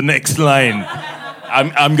 this is the next line.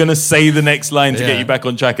 I'm going to say the next line to get you back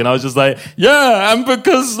on track. And I was just like, yeah, and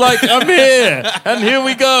because like I'm here, and here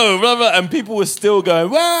we go. Blah, blah. And people were still going,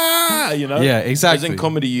 wah, you know? Yeah, exactly. Because in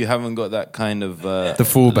comedy, you haven't got that kind of the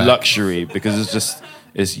fallback luxury because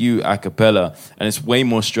it's you a cappella. And it's way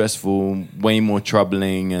more stressful, way more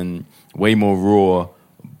troubling, and way more raw.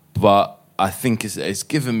 But I think it's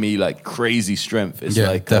given me like crazy strength. It's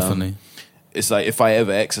like definitely. It's like if I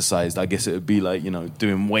ever exercised, I guess it would be like, you know,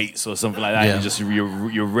 doing weights or something like that. Yeah.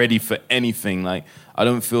 You're ready for anything. Like I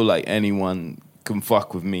don't feel like anyone can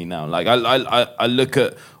fuck with me now. Like I look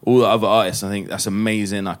at all the other artists. I think that's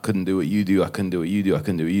amazing. I couldn't do what you do. I couldn't do what you do. I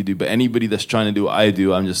couldn't do what you do. But anybody that's trying to do what I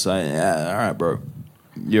do, I'm just like, yeah, all right, bro.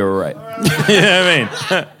 You're right. You know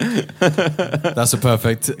what I mean? That's a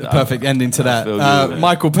perfect ending to that.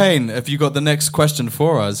 Michael Payne, have you got the next question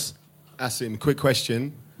for us? Asim, quick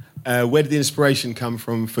question. Where did the inspiration come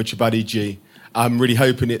from for Chibadi G? I'm really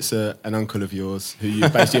hoping it's an uncle of yours who you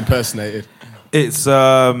basically impersonated. It's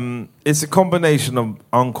a combination of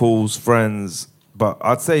uncles, friends, but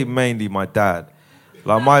I'd say mainly my dad.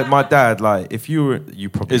 Like my dad, like if you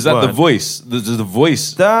probably is that weren't. The voice? The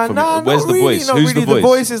voice? Where's the really, voice? Who's really. The voice? The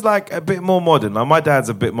voice is like a bit more modern. Like my dad's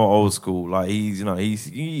a bit more old school. Like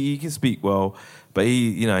he can speak well, but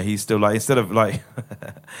he's still like instead of like he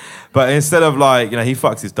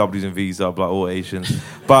fucks his W's and V's up like all Asians.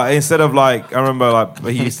 But instead of like I remember like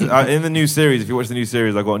he used to, in the new series. If you watch the new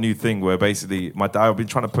series, I got a new thing where basically my dad. I've been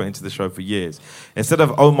trying to put into the show for years. Instead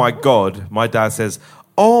of oh my god, my dad says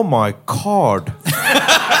oh my god.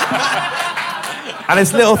 And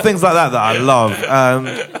it's little things like that I love.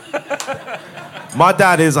 My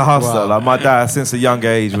dad is a hustler. Wow. Like my dad, since a young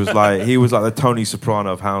age, was like the Tony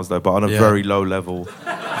Soprano of Hounslow, but on a very low level.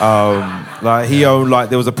 Like he owned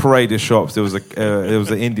there was a parade of shops. There was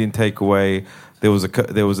an Indian takeaway. There was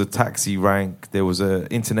a taxi rank. There was an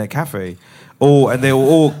internet cafe. And they were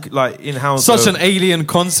all like in Hounslow. Such an alien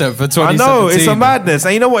concept for 2017. I know, it's a madness.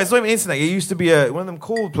 And you know what? It's not even internet. It used to be one of them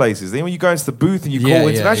call places. Then when you go into the booth and you call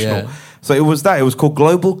international. Yeah. So it was that. It was called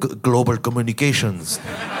Global Communications.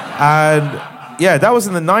 And yeah, that was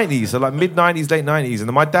in the 90s. So like mid-90s, late 90s.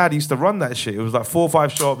 And my dad used to run that shit. It was like 4 or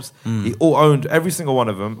 5 shops. He all owned every single one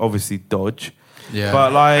of them. Obviously Dodge. Yeah.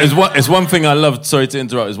 But like it's one thing I love. Sorry to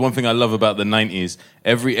interrupt. It's one thing I love about the 90s.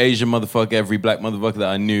 Every Asian motherfucker, every black motherfucker that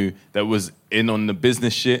I knew that was in on the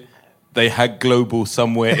business shit, they had global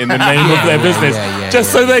somewhere in the name of their business,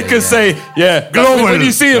 just so they could say, global. When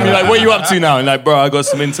you see them, you're like, what are you up to now? And like, bro, I got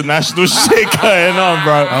some international shit going on,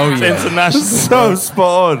 bro. Oh yeah, it's international. So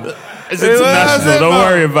spot on. It's international. Don't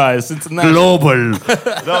worry about it. It's international. Global.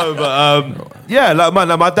 No,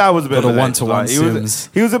 but my dad was a bit of a one-to-one. He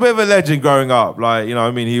was a bit of a legend growing up. Like, you know,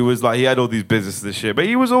 I mean, he was like he had all these businesses and shit, but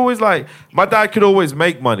he was always like my dad could always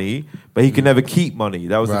make money, but he could never keep money.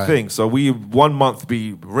 That was the thing. So we 1 month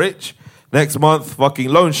be rich. Next month, fucking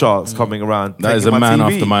loan sharks coming around. That is a man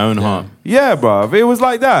TV. After my own heart. Yeah, bro. It was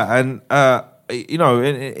like that, and you know,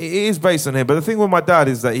 it is based on him. But the thing with my dad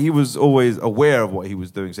is that he was always aware of what he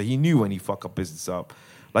was doing, so he knew when he fuck up business up.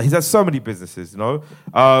 Like he's had so many businesses, you know,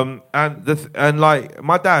 and like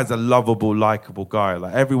my dad's a lovable, likable guy.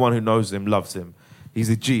 Like everyone who knows him loves him. He's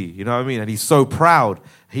a G, you know what I mean? And he's so proud.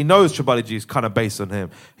 He knows Chobali G is kind of based on him.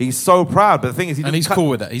 He's so proud, but the thing is, he's cool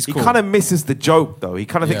with that. He kind of misses the joke, though. He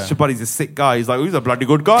kind of thinks Chobali's a sick guy. He's like, he's a bloody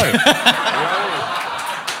good guy.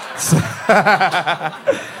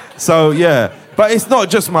 So yeah, but it's not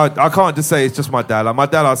just I can't just say it's just my dad. Like my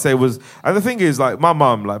dad, I'd say was, and the thing is, like my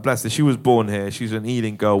mum, like bless her, she was born here. She's an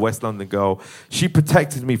Ealing girl, West London girl. She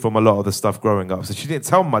protected me from a lot of the stuff growing up. So she didn't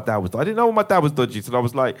tell me my dad was. I didn't know my dad was dodgy until I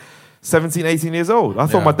was like 17, 18 years old. I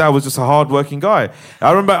thought my dad was just a hard-working guy.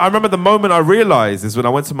 I remember the moment I realized is when I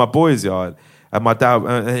went to my boys' yard, and my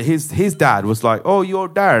dad, his dad was like, "Oh, your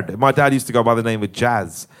dad." My dad used to go by the name of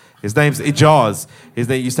Jazz. His name's Ijaz. His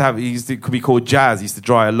name could be called Jazz. He used to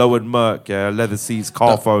drive a lowered Merc, leather seats,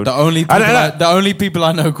 car phone. The only people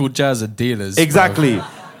I know called Jazz are dealers. Exactly. Bro.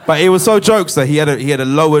 But it was so jokes that he had a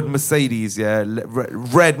lowered Mercedes,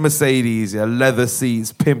 red Mercedes, leather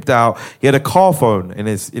seats, pimped out. He had a car phone in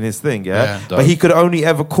his thing, but he could only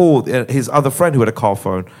ever call his other friend who had a car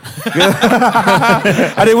phone,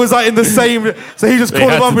 and it was like in the same. So he just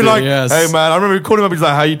called him up and be like, "Hey man," I remember he called him up. He's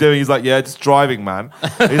like, "How you doing?" He's like, "Yeah, just driving, man."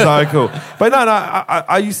 He's like, "Cool." But no,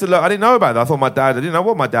 I used to look. I didn't know about that. I thought my dad. I didn't know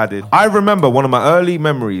what my dad did. I remember one of my early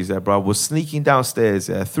memories, bro, was sneaking downstairs,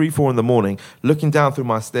 3, 4 in the morning, looking down through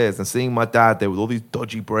my stairs and seeing my dad there with all these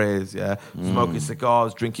dodgy braids, smoking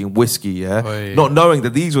cigars, drinking whiskey, not knowing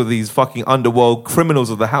that these were these fucking underworld criminals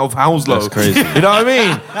of the Hounslow. That's crazy. You know what I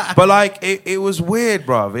mean? But like, it was weird,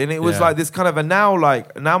 bruv. And it was like this kind of, and now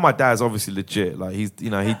my dad's obviously legit. Like he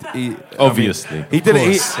obviously. I mean, he did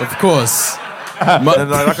it. Of course. And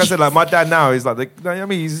like I said, like my dad now is like,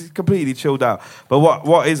 he's completely chilled out. But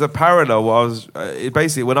what is a parallel was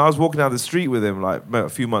basically when I was walking down the street with him like a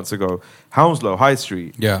few months ago, Hounslow High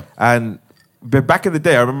Street. Yeah. And back in the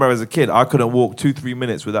day, I remember as a kid, I couldn't walk 2-3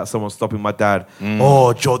 minutes without someone stopping my dad.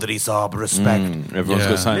 Oh, Chaudhry Saab, respect. Everyone's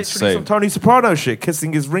got something to say. Some Tony Soprano shit,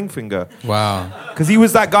 kissing his ring finger. Wow. Because he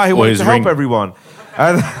was that guy who wanted to help everyone.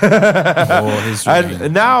 And,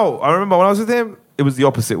 and now, I remember when I was with him, it was the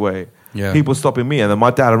opposite way. Yeah. People stopping me, and then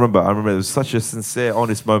my dad, I remember it was such a sincere,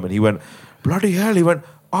 honest moment. He went, bloody hell,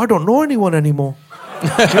 I don't know anyone anymore.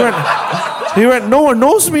 he went, no one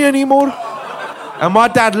knows me anymore. And my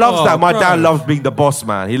dad loves that. My dad loves being the boss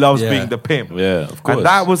man. He loves being the pimp. Yeah, of course. And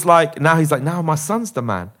that was like, now he's like, now my son's the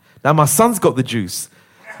man. Now my son's got the juice.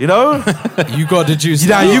 You know? You got the juice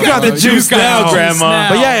now. now. You got the juice now, Grandma.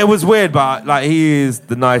 But yeah, it was weird, but like he is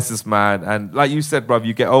the nicest man. And like you said, bruv,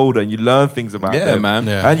 you get older and you learn things about them. Yeah, man.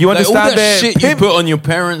 Yeah. And you understand all that their shit pimp. you put on your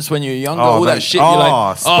parents when you're younger, all that shit, you're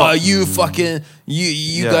like, you fucking,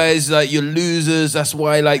 you guys, like, you're losers. That's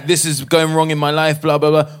why, like, this is going wrong in my life, blah, blah,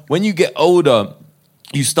 blah. When you get older,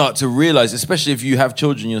 you start to realize, especially if you have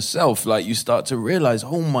children yourself, like you start to realize,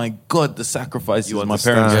 oh my God, the sacrifices my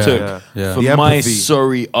parents took for my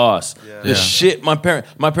sorry ass. The shit my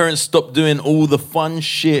parents stopped doing all the fun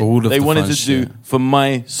shit they wanted to do for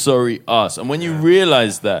my sorry ass. And when you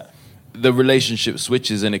realize that, the relationship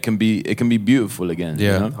switches and it can be beautiful again.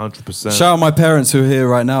 Yeah, you know? 100%. Shout out my parents who are here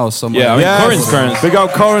right now. Yeah, I mean, Corin's parents. Big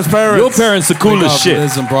up Corin's parents. Your parents are cool as shit.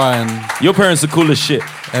 Liz and Brian. Your parents are cool as shit.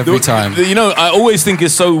 Every time. You know, I always think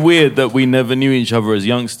it's so weird that we never knew each other as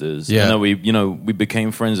youngsters. Yeah. And that we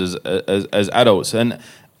became friends as adults. And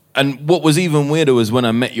what was even weirder was when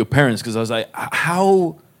I met your parents, because I was like,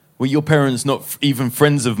 how were your parents not even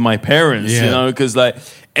friends of my parents? Yeah. You know, because like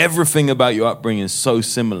everything about your upbringing is so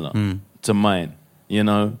similar to mine. You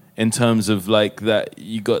know, in terms of like that,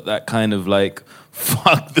 you got that kind of like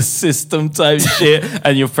fuck the system type shit,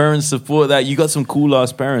 and your parents support that. You got some cool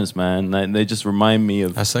ass parents, man. Like, they just remind me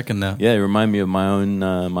of. I second that. Yeah, they remind me of my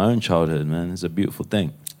own childhood, man. It's a beautiful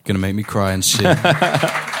thing. Gonna make me cry and shit.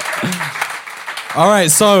 All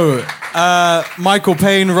right, so Michael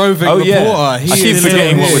Payne, roving reporter. I keep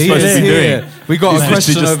forgetting what we're supposed to be doing. We got a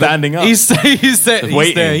question just over. Standing up. He's there. He's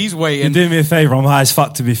You're waiting. doing me a favour. I'm high as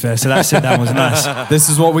fuck, to be fair. So that sit down was nice. This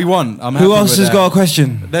is what we want. I'm happy Who else with has that. got a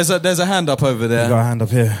question? There's a hand up over there. We got a hand up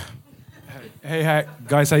here. Hey,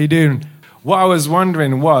 guys, how you doing? What I was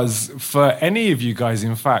wondering was, for any of you guys,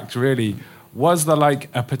 in fact, really, was there like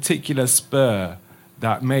a particular spur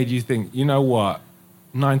that made you think, you know what,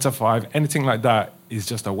 9 to 5, anything like that is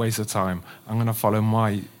just a waste of time. I'm going to follow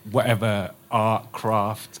my whatever art,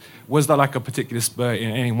 craft. Was there like a particular spur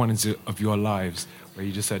in any one of your lives where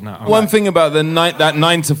you just said, no? One thing about that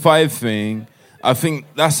 9 to 5 thing, I think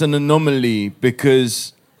that's an anomaly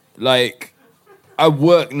because, like, I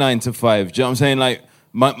work 9 to 5. Do you know what I'm saying? Like,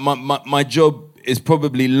 my job is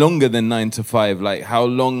probably longer than 9 to 5. Like, how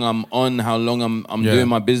long I'm on, how long I'm doing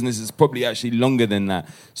my business, it's probably actually longer than that.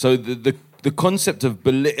 So the the concept of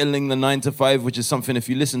belittling the 9 to 5, which is something, if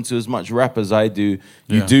you listen to as much rap as I do,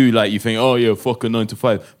 you do, like, you think, oh yeah, fuck a 9 to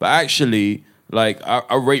 5. But actually, like,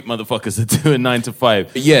 I rate motherfuckers that do a 9 to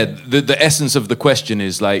 5. But yeah, the essence of the question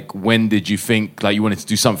is, like, when did you think, like, you wanted to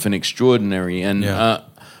do something extraordinary? And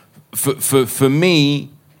for me,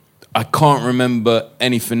 I can't remember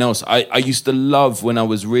anything else. I used to love when I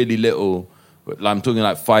was really little, I'm talking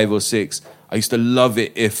like 5 or 6, I used to love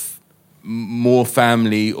it if more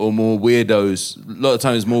family or more weirdos, a lot of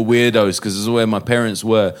times more weirdos, because this is where my parents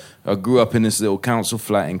were. I grew up in this little council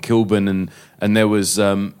flat in Kilburn, and there was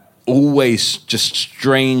always just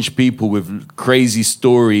strange people with crazy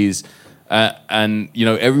stories, and you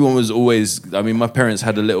know, everyone was always, I mean, my parents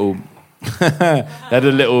had a little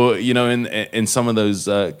you know, in some of those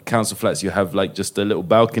council flats, you have like just a little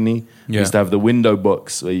balcony. You used to have the window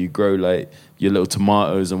box where you grow like your little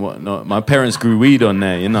tomatoes and whatnot. My parents grew weed on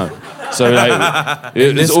there, you know. So like,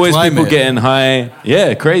 there's always people getting high.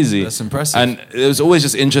 Yeah, crazy. That's impressive. And there was always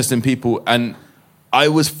just interesting people. And I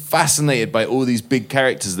was fascinated by all these big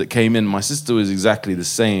characters that came in. My sister was exactly the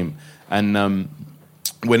same. And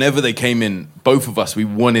whenever they came in, both of us, we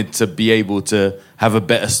wanted to be able to have a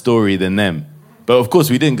better story than them. But of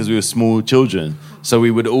course we didn't, because we were small children. So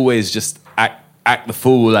we would always just act the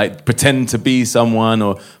fool, like pretend to be someone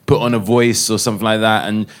or put on a voice or something like that.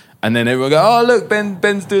 And then everyone would go, oh, look,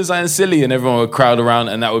 Ben's doing something silly. And everyone would crowd around.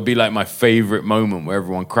 And that would be like my favorite moment, where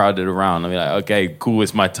everyone crowded around. I'd be like, okay, cool,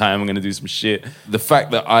 it's my time. I'm going to do some shit. The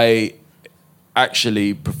fact that I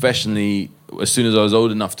actually professionally, as soon as I was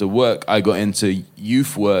old enough to work, I got into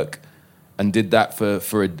youth work and did that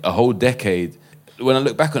for a whole decade. When I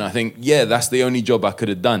look back on it, I think, yeah, that's the only job I could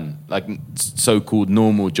have done, like so-called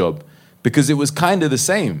normal job, because it was kind of the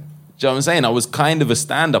same. Do you know what I'm saying? I was kind of a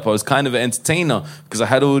stand-up. I was kind of an entertainer, because I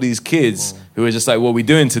had all these kids who were just like, what are we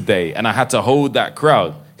doing today? And I had to hold that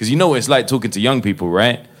crowd, because you know what it's like talking to young people,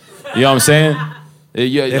 right? You know what I'm saying?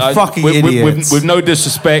 They're fucking idiots. With no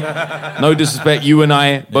disrespect, you and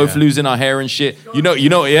I both losing our hair and shit. You know,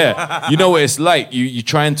 yeah. You know what it's like. You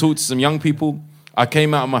try and talk to some young people. I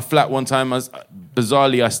came out of my flat one time.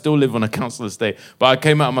 Bizarrely, I still live on a council estate, but I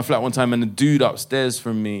came out of my flat one time, and the dude upstairs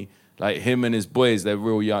from me, like him and his boys, they're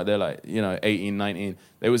real young. They're like, you know, 18, 19.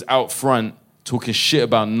 They was out front talking shit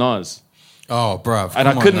about Nas. Oh, bruv. And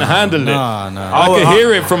I couldn't handle it. No. I could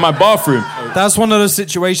hear it from my bathroom. That's one of those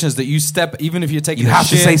situations that you step, even if you're taking you have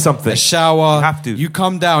to say something. A shower, you have to. You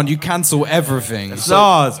come down, you cancel everything.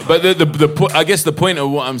 But I guess the point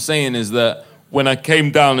of what I'm saying is that when I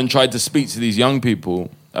came down and tried to speak to these young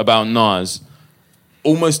people about Nas,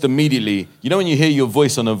 almost immediately, you know when you hear your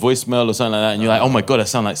voice on a voicemail or something like that, and you're like, oh my God, I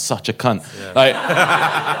sound like such a cunt. Yeah.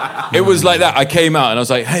 Like, it was like that. I came out and I was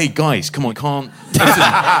like, hey guys, come on, can't...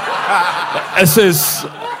 This is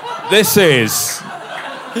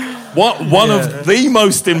one of the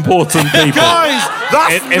most important people. Guys,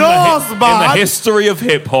 that's in Nas, man. In the history of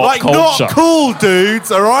hip-hop like, culture. Not cool, dudes,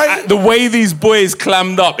 all right? The way these boys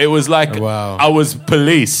clammed up, it was like I was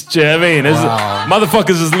police. Do you know what I mean?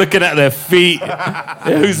 Motherfuckers just looking at their feet.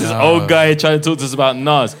 Who's this old guy trying to talk to us about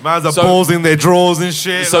Nas? Man's are pausing their drawers and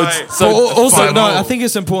shit. I think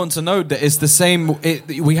it's important to note that it's the same.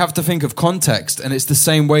 We have to think of context, and it's the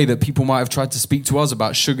same way that people might have tried to speak to us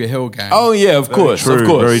about Sugar Hill Gang. Oh yeah, of course. Very You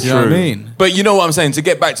true. know what I mean? But you know what I'm saying? To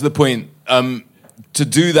get back to the point, to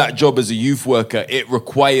do that job as a youth worker, it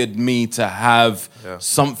required me to have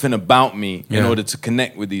something about me in order to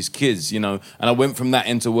connect with these kids, you know. And I went from that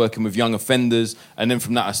into working with young offenders, and then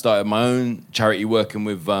from that I started my own charity working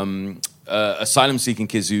with asylum-seeking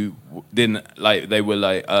kids who didn't, like, they were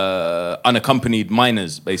like unaccompanied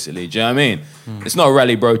minors, basically. Do you know what I mean? It's not a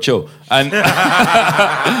rally, bro. Chill. And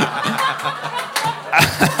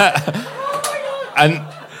and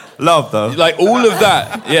love though, like all of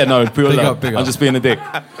that. Yeah, no, pure love. Big up. I'm just being a dick.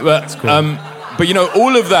 But cool. But you know,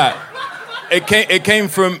 all of that. It came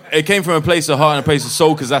from a place of heart and a place of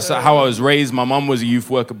soul, because that's how I was raised. My mum was a youth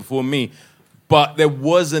worker before me. But there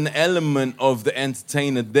was an element of the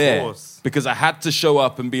entertainer there, because I had to show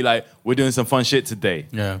up and be like, we're doing some fun shit today.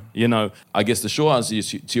 Yeah. You know, I guess the short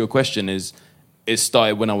answer to your question is, it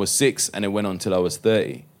started when I was 6 and it went on till I was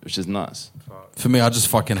 30, which is nuts. For me, I just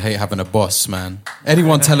fucking hate having a boss, man.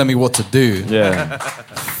 Anyone telling me what to do. Yeah.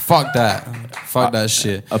 Fuck that. Fuck that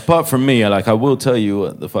shit. Apart from me, I will tell you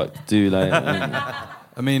what the fuck to do. Like,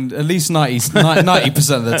 I mean, at least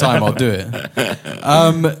 90% of the time I'll do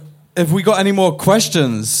it. Have we got any more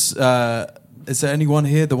questions? Is there anyone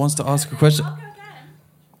here that wants to ask a question?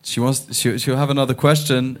 She'll have another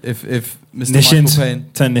question if Mr. Michael Payne...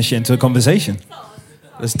 Turn this shit into a conversation.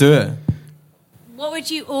 Let's do it. What would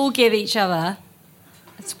you all give each other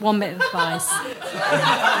It's one bit of advice.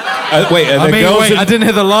 Wait, are there girls? I didn't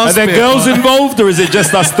hear the last bit. Are there girls involved, or is it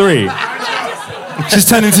just us three? Just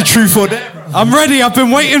turn into truth or dare. I'm ready. I've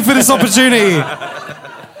been waiting for this opportunity.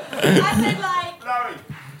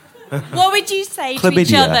 What would you say to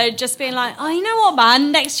each other? Just being like, oh, you know what,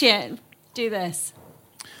 man? Next year, do this.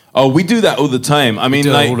 Oh, we do that all the time. I mean,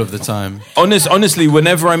 like all of the time. Honestly,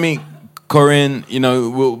 whenever I meet Corinne, you know,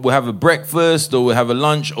 we'll have a breakfast or we'll have a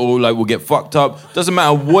lunch or like we'll get fucked up. Doesn't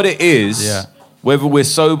matter what it is. Yeah. Whether we're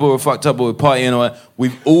sober or fucked up or we're partying or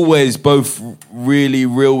we've always both really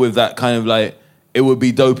real with that kind of like, it would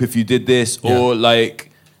be dope if you did this or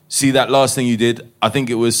like, see that last thing you did. I think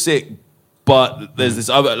it was sick, but there's this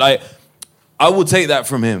other, like, I will take that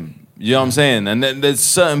from him. You know what I'm saying? And then there's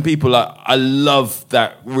certain people like I love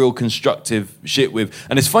that real constructive shit with.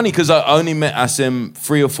 And it's funny because I only met Asim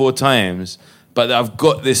 3 or 4 times, but I've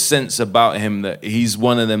got this sense about him that he's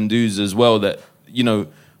one of them dudes as well that, you know,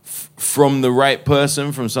 from the right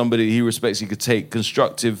person, from somebody he respects, he could take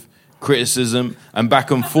constructive criticism and back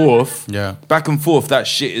and forth. Yeah. Back and forth, that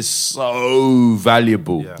shit is so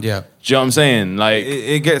valuable. Yeah. Do you know what I'm saying? Like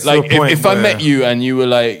it gets like to a point if I met you and you were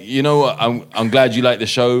like, you know what, I'm glad you like the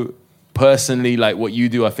show. Personally, like what you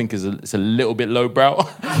do, I think it's a little bit lowbrow.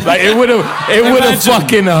 Like it would have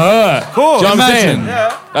fucking hurt. Cool. Do you know what I'm saying?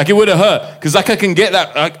 Yeah. Like it would have hurt because like I can get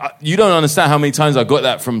that. You don't understand how many times I got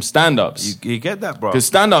that from stand-ups. You get that, bro. Because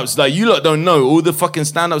stand-ups, like you lot don't know all the fucking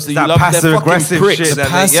stand-ups that you love. Passive aggressive shit.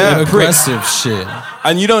 Passive aggressive shit.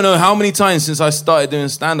 And you don't know how many times since I started doing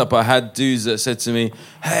stand-up, I had dudes that said to me,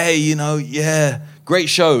 "Hey, you know, great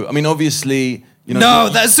show." I mean, obviously. You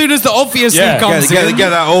know, as soon as the obvious thing comes get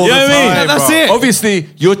that all the time. That's it. Obviously,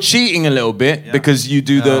 you're cheating a little bit because you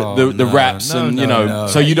do the raps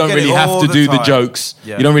so you don't really have to do the jokes.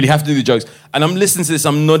 Yeah. You don't really have to do the jokes. And I'm listening to this,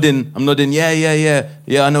 I'm nodding, yeah,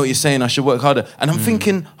 I know what you're saying, I should work harder. And I'm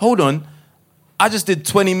thinking, hold on, I just did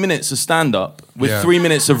 20 minutes of stand-up with 3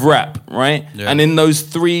 minutes of rap, right? Yeah. And in those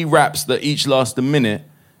 3 raps that each last a minute,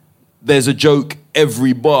 there's a joke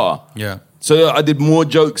every bar. Yeah. So I did more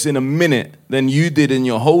jokes in a minute than you did in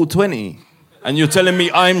your whole 20. And you're telling me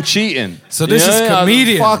I'm cheating. So this is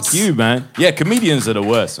comedians. Fuck you, man. Yeah, comedians are the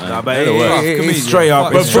worst, man. Nah, but They're the worst. it's straight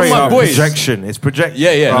up. But It's straight from my up boys- projection. It's projection.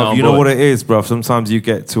 Yeah, Bruv, no, I'm you know bored. what it is, bro. Sometimes you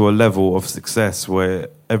get to a level of success where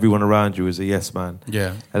everyone around you is a yes man.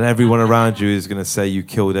 Yeah. And everyone around you is going to say you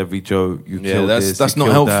killed every joke. You killed this. that's you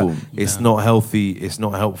not killed helpful. That. It's not healthy. It's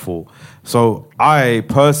not helpful. So I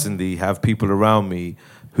personally have people around me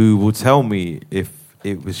who will tell me if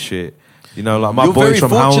it was shit. You know, like my You're boys very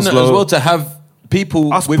from fortunate Hounslow. as well to have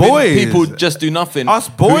people Us within boys. people just do nothing. Us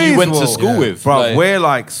who boys you went to will. school with. Bro, Like- we're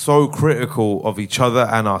like so critical of each other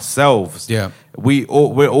and ourselves. Yeah. We're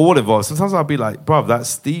all involved. Sometimes I'll be like, bruv, that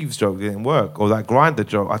Steve's joke didn't work, or that Grinder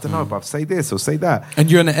joke. I don't know, bruv, say this or say that. And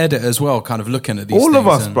you're an edit as well, kind of looking at these All things. of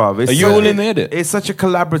us, and- bruv. Are you all in the edit? It's such a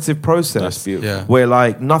collaborative process. That's beautiful. Yeah. Where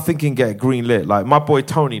like nothing can get green lit. Like my boy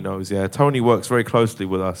Tony knows, yeah. Tony works very closely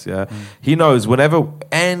with us, yeah. He knows whenever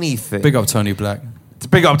anything. Big up Tony Black.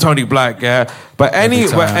 Big up Tony Black, yeah. But Every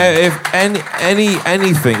time. if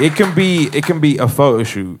anything, it can be a photo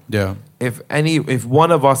shoot. Yeah. If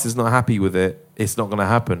one of us is not happy with it, it's not going to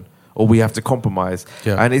happen, or we have to compromise.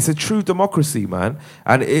 Yeah. And it's a true democracy, man.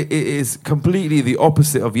 And it is completely the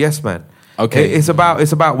opposite of yes man. Okay. It's about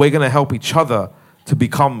we're going to help each other to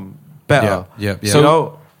become better. Yeah. So, you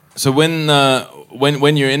know, So when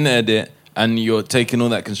you're in the edit and you're taking all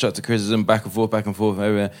that constructive criticism back and forth,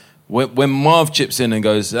 everywhere, when Marv chips in and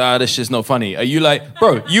goes, this shit's not funny, are you like,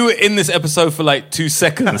 bro, you were in this episode for like 2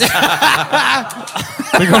 seconds? Big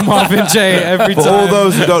on Marvin J every for time. all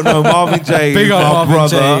those who don't know, Marvin J Big is on my Marvin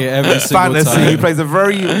brother. J every single Fantasy. time. He plays a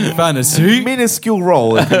very minuscule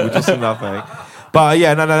role in people just nothing. But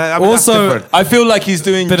yeah, no. I mean, Also, that's different. I feel like he's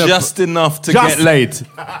doing just enough to get laid.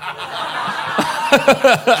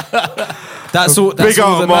 That's all. That's Big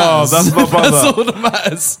all up that Marv. matters. That's my brother. That's all that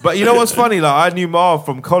matters. But you know what's funny? Like I knew Marv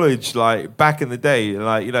from college, like back in the day.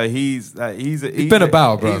 Like you know, he's been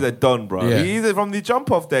about, bro. He's a don, bro. Yeah. He's from the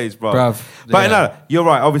jump off days, bro. Bruv, But yeah. no, you're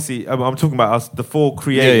right. Obviously, I'm talking about us, the 4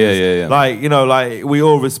 creators. Yeah. Like you know, like we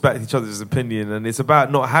all respect each other's opinion, and it's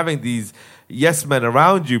about not having these yes men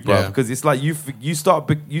around you, bro. Yeah. Because it's like you start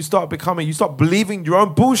believing your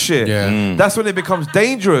own bullshit. Yeah. That's when it becomes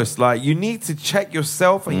dangerous. Like you need to check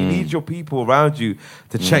yourself, and you need your people around you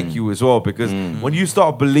to check you as well. Because when you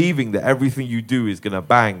start believing that everything you do is gonna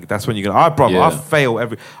bang, that's when you're gonna. I fail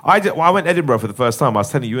every. I went Edinburgh for the first time. I was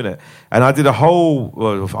telling you and I did a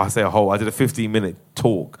 15-minute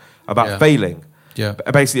talk about failing. Yeah.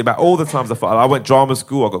 Basically about all the times I went drama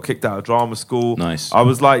school, I got kicked out of drama school. Nice. I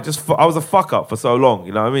was like, I was a fuck up for so long,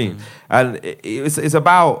 you know what I mean? And it's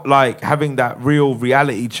about like having that real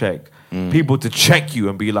reality check. People to check you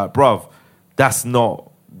and be like, bruv, that's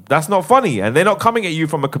not funny. And they're not coming at you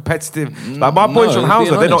from a competitive... Like my boys from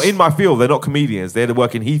Hounslow, they're not in my field. They're not comedians. They're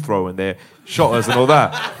working Heathrow and they're shotters and all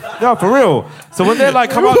that. No, for real. So when they're like,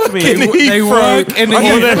 come up to me... They work in the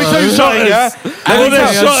Heathrow. Let me tell you something, yeah?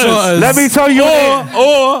 Let me tell you...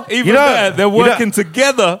 Or even better, they're working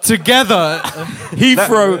together.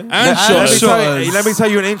 Heathrow and shotters. Let me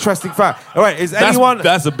tell you an interesting fact. All right,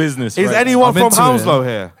 That's a business. Is anyone from Hounslow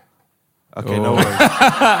here? Okay, no worries.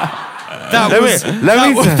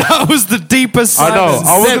 That was the deepest silence.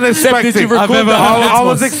 I wasn't expecting. I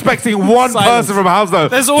was expecting one person from Hounslow.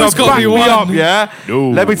 There's always got to be one. Up, yeah.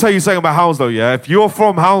 No. Let me tell you something about Hounslow. Yeah, if you're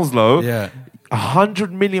from Hounslow,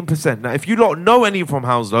 100,000,000%. Now, if you don't know any from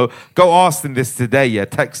Hounslow, go ask them this today. Yeah,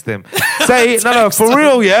 text them. Say no, for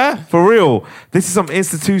real. Yeah, for real. This is some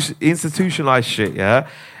institutionalized shit. Yeah,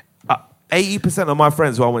 80% of my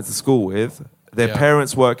friends who I went to school with, their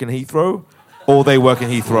parents work in Heathrow. Or they work in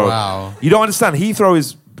Heathrow. Wow. You don't understand. Heathrow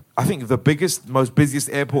is, I think, the biggest, most busiest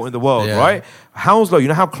airport in the world, right? Hounslow, you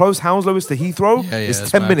know how close Hounslow is to Heathrow?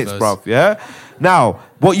 It's 10 minutes, bruv, yeah? Now,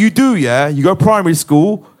 what you do, you go primary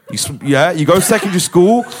school, you go secondary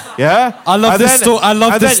school, I love this story. I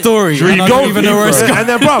love this story. You don't even know where it's going. And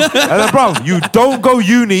then, bruv, you don't go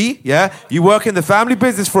uni, You work in the family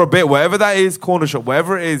business for a bit, wherever that is, corner shop,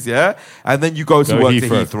 wherever it is, And then you go to work to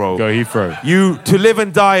Heathrow. Go Heathrow. You to live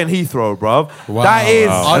and die in Heathrow, bruv. Wow. That is,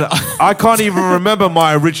 I can't even remember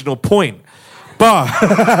my original point. But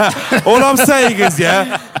all I'm saying is,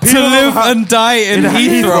 to live and die in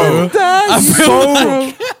Heathrow.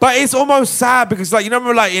 But it's almost sad because, like, you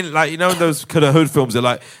remember, in those kind of hood films, they're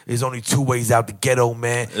like, "There's only two ways out the ghetto,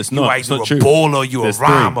 man. It's not. It's not true. You're a baller, you're a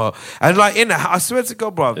rhymer." And like I swear to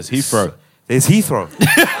God, bro, there's Heathrow. There's Heathrow.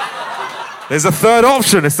 There's a third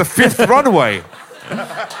option. It's the fifth runway.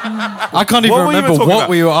 I can't even remember what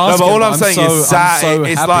we were asking. No, but all I'm saying is sad. I'm so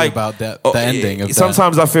it's happy like about the ending of that.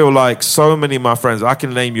 Sometimes I feel like so many of my friends, I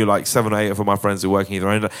can name you like 7 or 8 of my friends who work in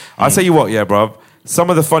Heathrow. And I'll tell you what, bruv. Some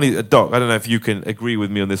of the funny, Doc, I don't know if you can agree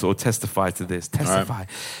with me on this or testify to this. Testify. Right.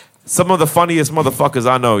 Some of the funniest motherfuckers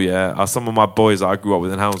I know, are some of my boys that I grew up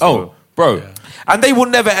with in Hounslow. Oh, bro. Yeah. And they will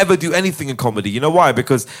never ever do anything in comedy. You know why?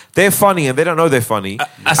 Because they're funny and they don't know they're funny.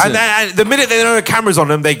 And the minute they know the camera's on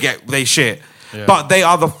them, they shit. Yeah. But they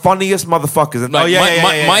are the funniest motherfuckers. And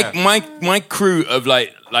my crew of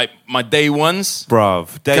like my day ones,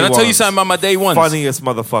 bruv. Can I tell you something about my day ones? Funniest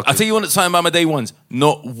motherfuckers. I'll tell you something about my day ones.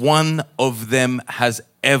 Not one of them has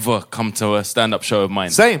ever come to a stand-up show of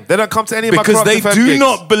mine. Same. They don't come to any of my because they do gigs.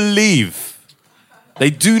 not believe. They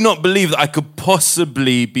do not believe that I could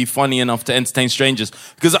possibly be funny enough to entertain strangers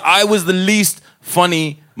because I was the least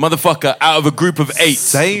funny motherfucker out of a group of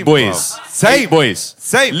 8 boys. Bro. Same 8 boys.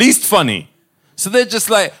 Same. Least funny. So they're just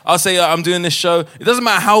like, I'll say, I'm doing this show. It doesn't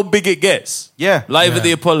matter how big it gets. Yeah. Live at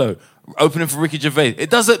the Apollo, opening for Ricky Gervais. It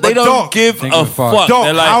doesn't. They don't give a fuck. Doc,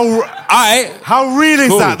 they're like, how real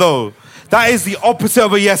is that though? That is the opposite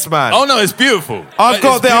of a yes man. Oh no, it's beautiful. I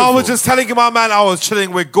was just telling my man I was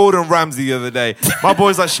chilling with Gordon Ramsay the other day. My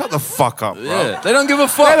boy's like, shut the fuck up, bro. Yeah, they don't give a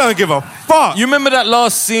fuck. They don't give a fuck. You remember that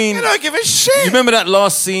last scene? They don't give a shit. You remember that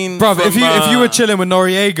last scene? Bro, if you were chilling with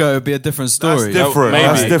Noriega, it'd be a different story. That's different. Maybe.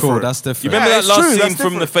 That's different. Cool, that's different. You remember that last scene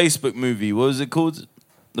from the Facebook movie? What was it called?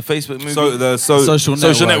 The Facebook movie? Social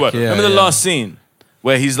Network. Yeah, remember the last scene?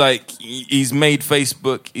 Where he's like, he's made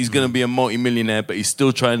Facebook, he's going to be a multi-millionaire, but he's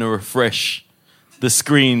still trying to refresh the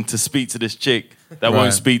screen to speak to this chick that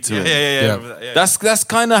won't speak to him. Yeah. That's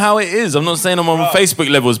kind of how it is. I'm not saying I'm on Facebook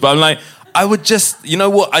levels, but I'm like, I would just, you know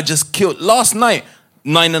what? I just killed, last night,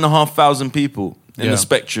 9,500 people in the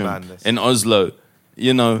Spectrum in Oslo.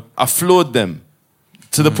 You know, I floored them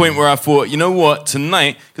to the point where I thought, you know what?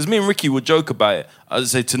 Tonight, because me and Ricky would joke about it, I would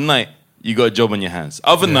say, tonight, you got a job on your hands.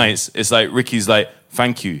 Other nights, it's like, Ricky's like,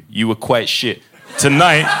 thank you, you were quite shit.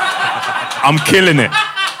 Tonight, I'm killing it.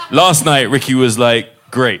 Last night, Ricky was like,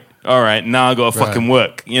 great. All right, now I got to fucking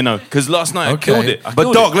work, you know. Because last night I killed it.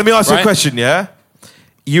 But Doc, let me ask you a question, yeah?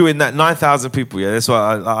 You in that 9,000 people, yeah? That's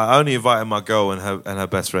why I only invited my girl and her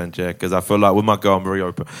best friend, yeah? Because I feel like with my girl, I'm very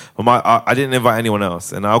open. But I didn't invite anyone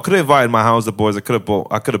else. And I could have invited my Hounslow boys. I could have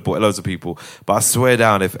brought loads of people. But I swear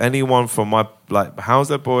down, if anyone from my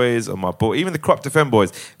Hounslow boys or my boy, even the Crop Defend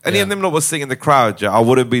boys, any of them that was sitting in the crowd, yeah, I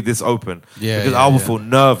wouldn't be this open. Because I would feel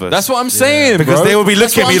nervous. That's what I'm saying, because they would be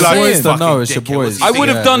looking at me like, no, it's your boys. I would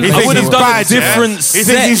have done a different set. He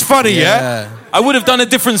thinks he's funny, yeah? I would have done a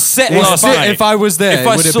different set last night. If I was there,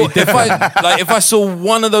 would it be different? If I saw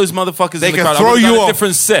one of those motherfuckers in the can crowd, throw I would have you done off. a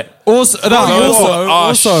different set.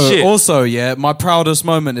 Also, yeah, my proudest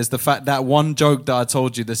moment is the fact that one joke that I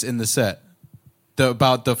told you that's in the set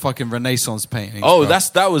about the fucking Renaissance paintings. Oh, bro.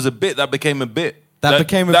 that was a bit. That became a bit. That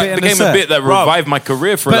became a bit in the became set. a bit that revived my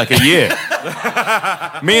career for like a year.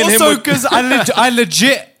 Me and him. Also, because I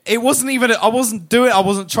legit. It wasn't even. I wasn't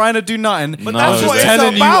trying to do nothing. But that's what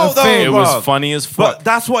it's about, though, It bro. was funny as fuck. But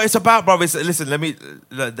that's what it's about, bro. Listen, let me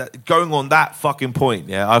going on that fucking point.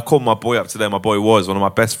 Yeah, I called my boy up today. My boy was one of my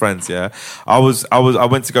best friends. Yeah, I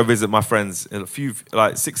went to go visit my friends a few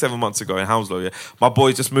 6-7 months ago in Hounslow. Yeah, my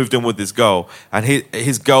boy just moved in with this girl, and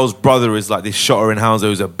his girl's brother is like this shotter in Hounslow.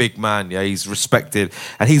 He's a big man. Yeah, he's respected,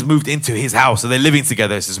 and he's moved into his house, so they're living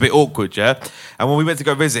together. So it's a bit awkward. Yeah, and when we went to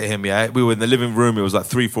go visit him, yeah, we were in the living room. It was like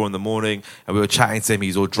 3-4 in the morning, and we were chatting to him.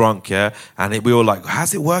 He's all drunk, yeah, and we were like,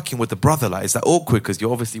 "How's it working with the brother? Like, is that awkward? Because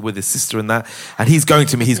you're obviously with his sister and that." And he's going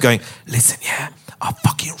to me. He's going, "Listen, yeah, I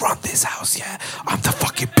fucking run this house, yeah. I'm the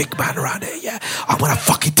fucking big man around here, yeah. I'm gonna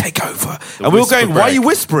fucking take over." And we were going, "Why are you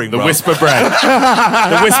whispering, bro?" The whisper brag.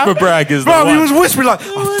 The whisper brag is bro. the He one. was whispering like,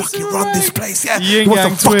 "I fucking run this place, yeah. He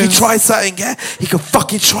wants to fucking try something, yeah. He can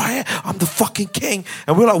fucking try it. I'm the fucking king."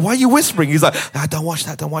 And we're like, "Why are you whispering?" He's like, "Nah, don't watch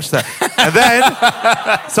that, don't watch that." And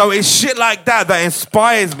then, so it's shit like that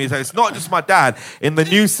inspires me. So it's not just my dad. In the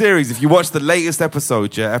new series, if you watch the latest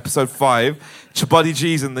episode, yeah, episode 5. Chabuddy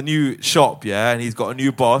G's in the new shop, yeah, and he's got a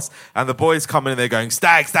new boss, and the boys come in and they're going,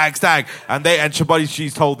 "Stag, stag, stag," and Chabuddy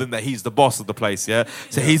G's told him that he's the boss of the place, yeah.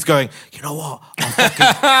 So he's going, "You know what?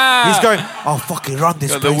 He's going, I'll fucking run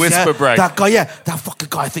this place, the whisper yeah? brag. That guy, yeah, that fucking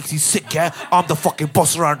guy thinks he's sick, yeah. I'm the fucking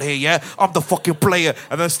boss around here, yeah. I'm the fucking player."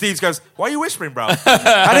 And then Steve goes, "Why are you whispering, bro?"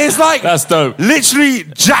 And it's like, that's dope. Literally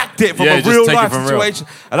jacked it from a just real take it life from situation.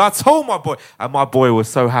 And I told my boy, and my boy was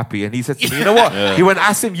so happy, and he said to me, "You know what?" Yeah. He went,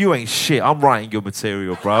 "Asim, you ain't shit. I'm writing your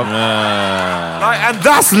material, bro." Yeah. And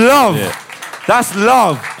that's love. Yeah. That's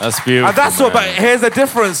love. That's beautiful. And that's what. But here's the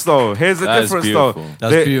difference, though. Here's the That is difference, beautiful. though.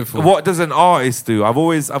 That's beautiful. What does an artist do? I've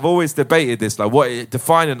always debated this. Like, what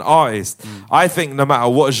define an artist? I think no matter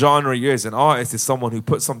what genre he is, an artist is someone who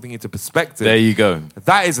puts something into perspective. There you go.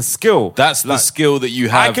 That is a skill. That's the skill that you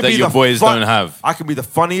I have can that be your the boys don't have. I can be the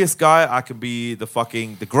funniest guy. I can be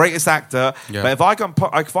the greatest actor. Yeah. But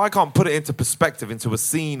if I can't put it into perspective, into a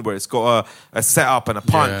scene where it's got a setup and a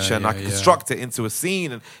punch, and I can construct it into a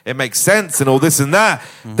scene and it makes sense and all this and that,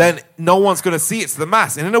 then no one's gonna see it to the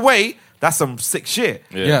mass. And in a way, that's some sick shit.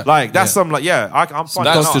 Yeah. Like that's some like I'm fine.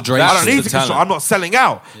 That's I the Drake don't shit. need to control. I'm not selling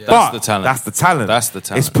out. Yeah. But That's the talent. That's the talent. That's the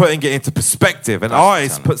talent. It's putting it into perspective. An That's the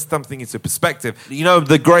artist talent. puts something into perspective. You know,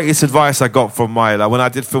 the greatest advice I got from when I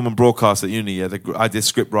did film and broadcast at uni, I did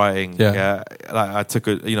script writing. Yeah. Like I took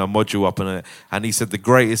a module up on it, and he said the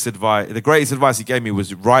greatest advice he gave me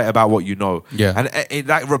was write about what you know. Yeah. And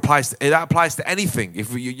that applies to anything.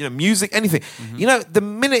 If music, anything. You know, the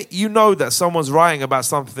minute you know that someone's writing about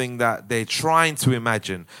something that they're trying to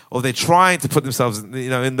imagine, or they're trying to put themselves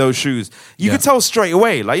in those shoes, you can tell straight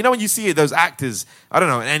away. Like, when you see those actors, I don't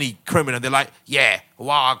know, in any criminal, they're like, "Yeah,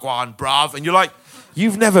 wagwan, bruv," and you're like,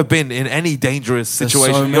 you've never been in any dangerous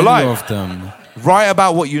situation so in your many life. of them. Write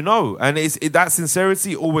about what you know, and that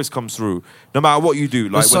sincerity always comes through, no matter what you do.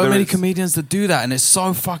 Like, There's so whether many it's- comedians that do that, and it's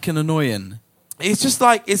so fucking annoying. It's just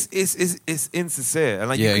like it's insincere, and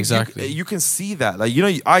like Yeah, exactly. You can see that, like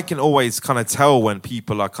I can always kind of tell when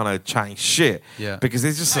people are kind of chatting shit, Yeah. because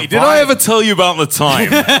it's just. Hey, did I ever tell you about the time?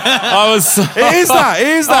 I was. It is that.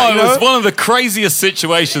 Oh, it was one of the craziest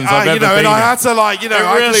situations I've ever been and I in. had to I really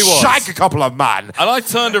had to was. shag a couple of man. And I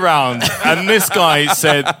turned around, and this guy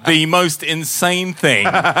said the most insane thing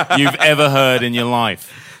you've ever heard in your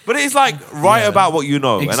life. But it's like write about what you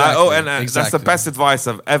know, Exactly, and that's exactly. the best advice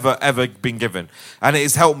I've ever been given, and it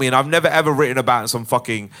has helped me. And I've never ever written about some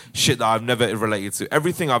fucking shit that I've never related to.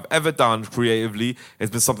 Everything I've ever done creatively has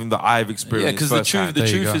been something that I've experienced. Yeah, because the firsthand.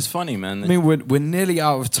 truth is funny, man. I mean, we're nearly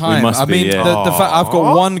out of time. must I be, mean, yeah. the fact I've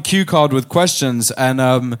got one cue card with questions, and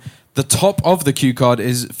the top of the cue card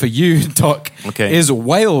is for you, Doc. Okay. Is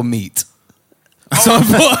whale meat. So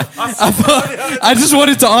I just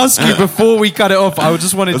wanted to ask you before we cut it off. I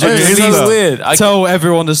just wanted you to It's so weird. tell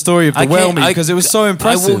everyone the story of the whale meat, because it was so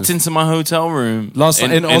impressive. I walked into my hotel room Last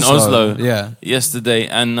night in Oslo. Yeah. yesterday,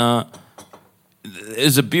 and it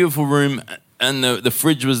was a beautiful room, and the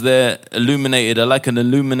fridge was there, illuminated. I like an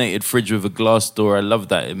illuminated fridge with a glass door. I love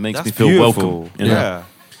that. It makes me feel beautiful. welcome. You know? Yeah.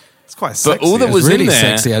 It's quite sexy. But all that was really in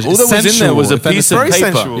there, sexy, actually. all that was in there was a Sensual, piece of very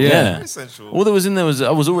paper. sensual. Yeah. Very sensual. All that was in there was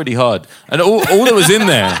I was already hard, and all that was in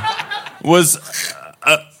there was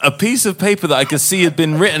a piece of paper that I could see had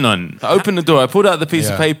been written on. I opened the door, I pulled out the piece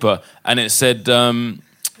of paper, and it said,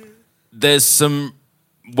 there's some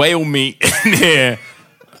whale meat in here.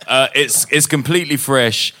 It's completely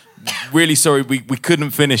fresh. Really sorry, we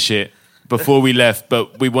couldn't finish it before we left,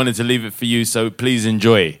 but we wanted to leave it for you, so please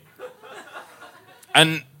enjoy.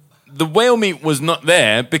 And the whale meat was not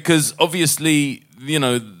there because obviously, you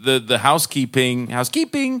know, the housekeeping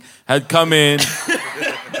had come in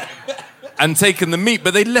and taken the meat,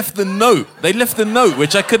 but they left the note. They left the note,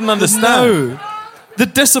 which I couldn't understand. No. The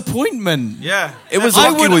disappointment. Yeah. It was I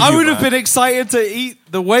would have been excited to eat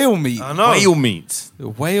the whale meat. I know. Whale meat. The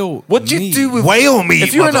whale What do you do with whale meat?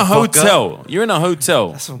 If you're in a hotel,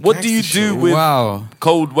 what do you do with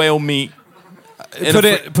cold whale meat? Put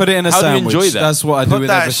it in a How sandwich. do you enjoy that? That's what I do Put with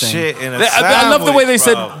that everything. shit in a I sandwich, love the way they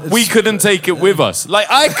said bro. we couldn't take it with us. Like,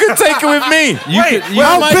 I could take it with me.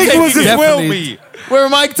 How big was this whale meat? Where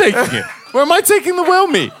am I taking it? Where am I taking the whale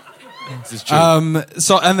meat? This is true.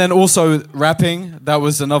 So, and then also rapping. That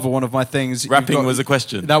was another one of my things. Rapping was a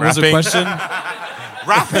question. That was a question.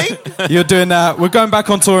 Rapping? You're doing that. We're going back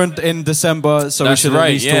on tour in December, so That's we should right.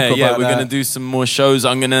 at least talk about that. We're going to do some more shows.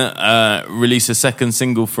 I'm going to release a second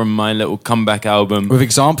single from my little comeback album. With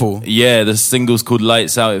Example? Yeah, the single's called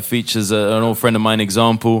Lights Out. It features an old friend of mine,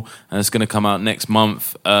 Example, and it's going to come out next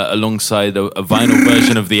month alongside a vinyl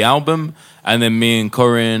version of the album. And then me and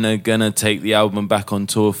Corinne are going to take the album back on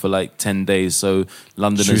tour for like 10 days. So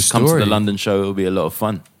Londoners come to the London show. It'll be a lot of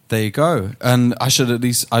fun. There you go. And I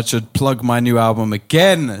should plug my new album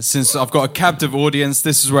again, since I've got a captive audience.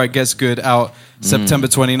 This is where it gets good, out September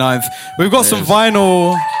 29th. We've got some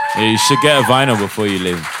vinyl. Yeah, you should get a vinyl before you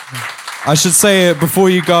leave. I should say it before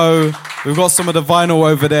you go. We've got some of the vinyl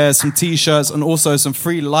over there, some t-shirts, and also some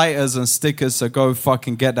free lighters and stickers, so go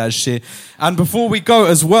fucking get that shit. And before we go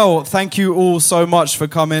as well, thank you all so much for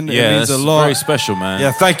coming. Yeah, it means a that's lot. very special, man.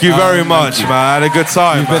 Yeah, thank you very much, man. I had a good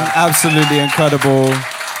time. You've been absolutely incredible.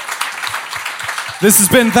 This has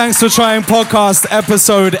been Thanks for Trying Podcast,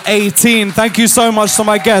 episode 18. Thank you so much to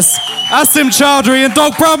my guests, Asim Chowdhury and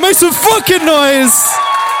Doc Brown. Make some fucking noise!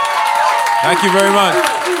 Thank you very much.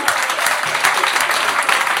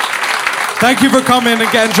 Thank you for coming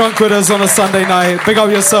and getting drunk with us on a Sunday night. Big up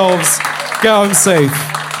yourselves. Get home safe.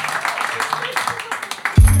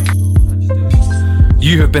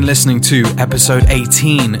 You have been listening to episode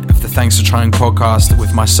 18 of the Thanks for Trying podcast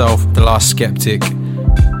with myself, The Last Skeptic.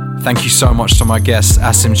 Thank you so much to my guests,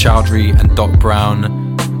 Asim Chowdhury and Doc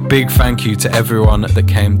Brown. Big thank you to everyone that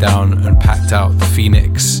came down and packed out the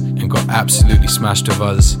Phoenix and got absolutely smashed with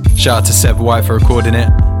us. Shout out to Seb White for recording it.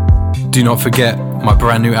 Do not forget my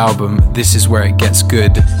brand new album, This Is Where It Gets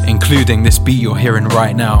Good, including this beat you're hearing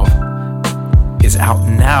right now, is out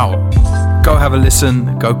now. Go have a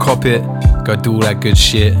listen, go cop it, go do all that good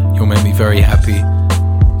shit. You'll make me very happy.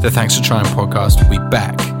 The Thanks for Trying podcast will be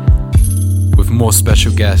back with more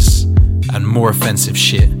special guests and more offensive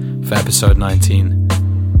shit for episode 19.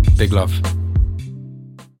 Big love.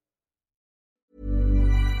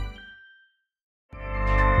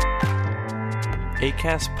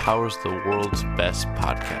 Acast powers the world's best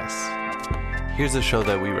podcasts. Here's a show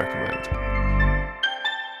that we recommend.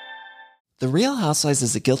 The Real Housewives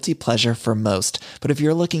is a guilty pleasure for most, but if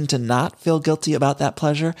you're looking to not feel guilty about that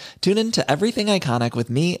pleasure, tune in to Everything Iconic with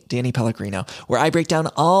me, Danny Pellegrino, where I break down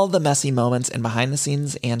all the messy moments and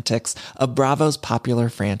behind-the-scenes antics of Bravo's popular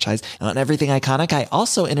franchise. And on Everything Iconic, I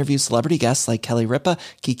also interview celebrity guests like Kelly Ripa,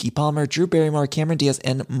 Keke Palmer, Drew Barrymore, Cameron Diaz,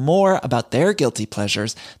 and more about their guilty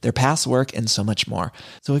pleasures, their past work, and so much more.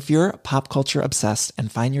 So if you're pop culture obsessed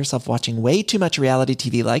and find yourself watching way too much reality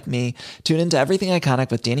TV like me, tune in to Everything Iconic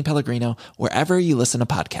with Danny Pellegrino, wherever you listen to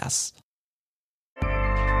podcasts.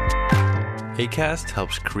 Acast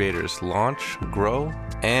helps creators launch, grow,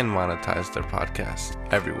 and monetize their podcasts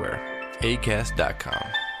everywhere. Acast.com.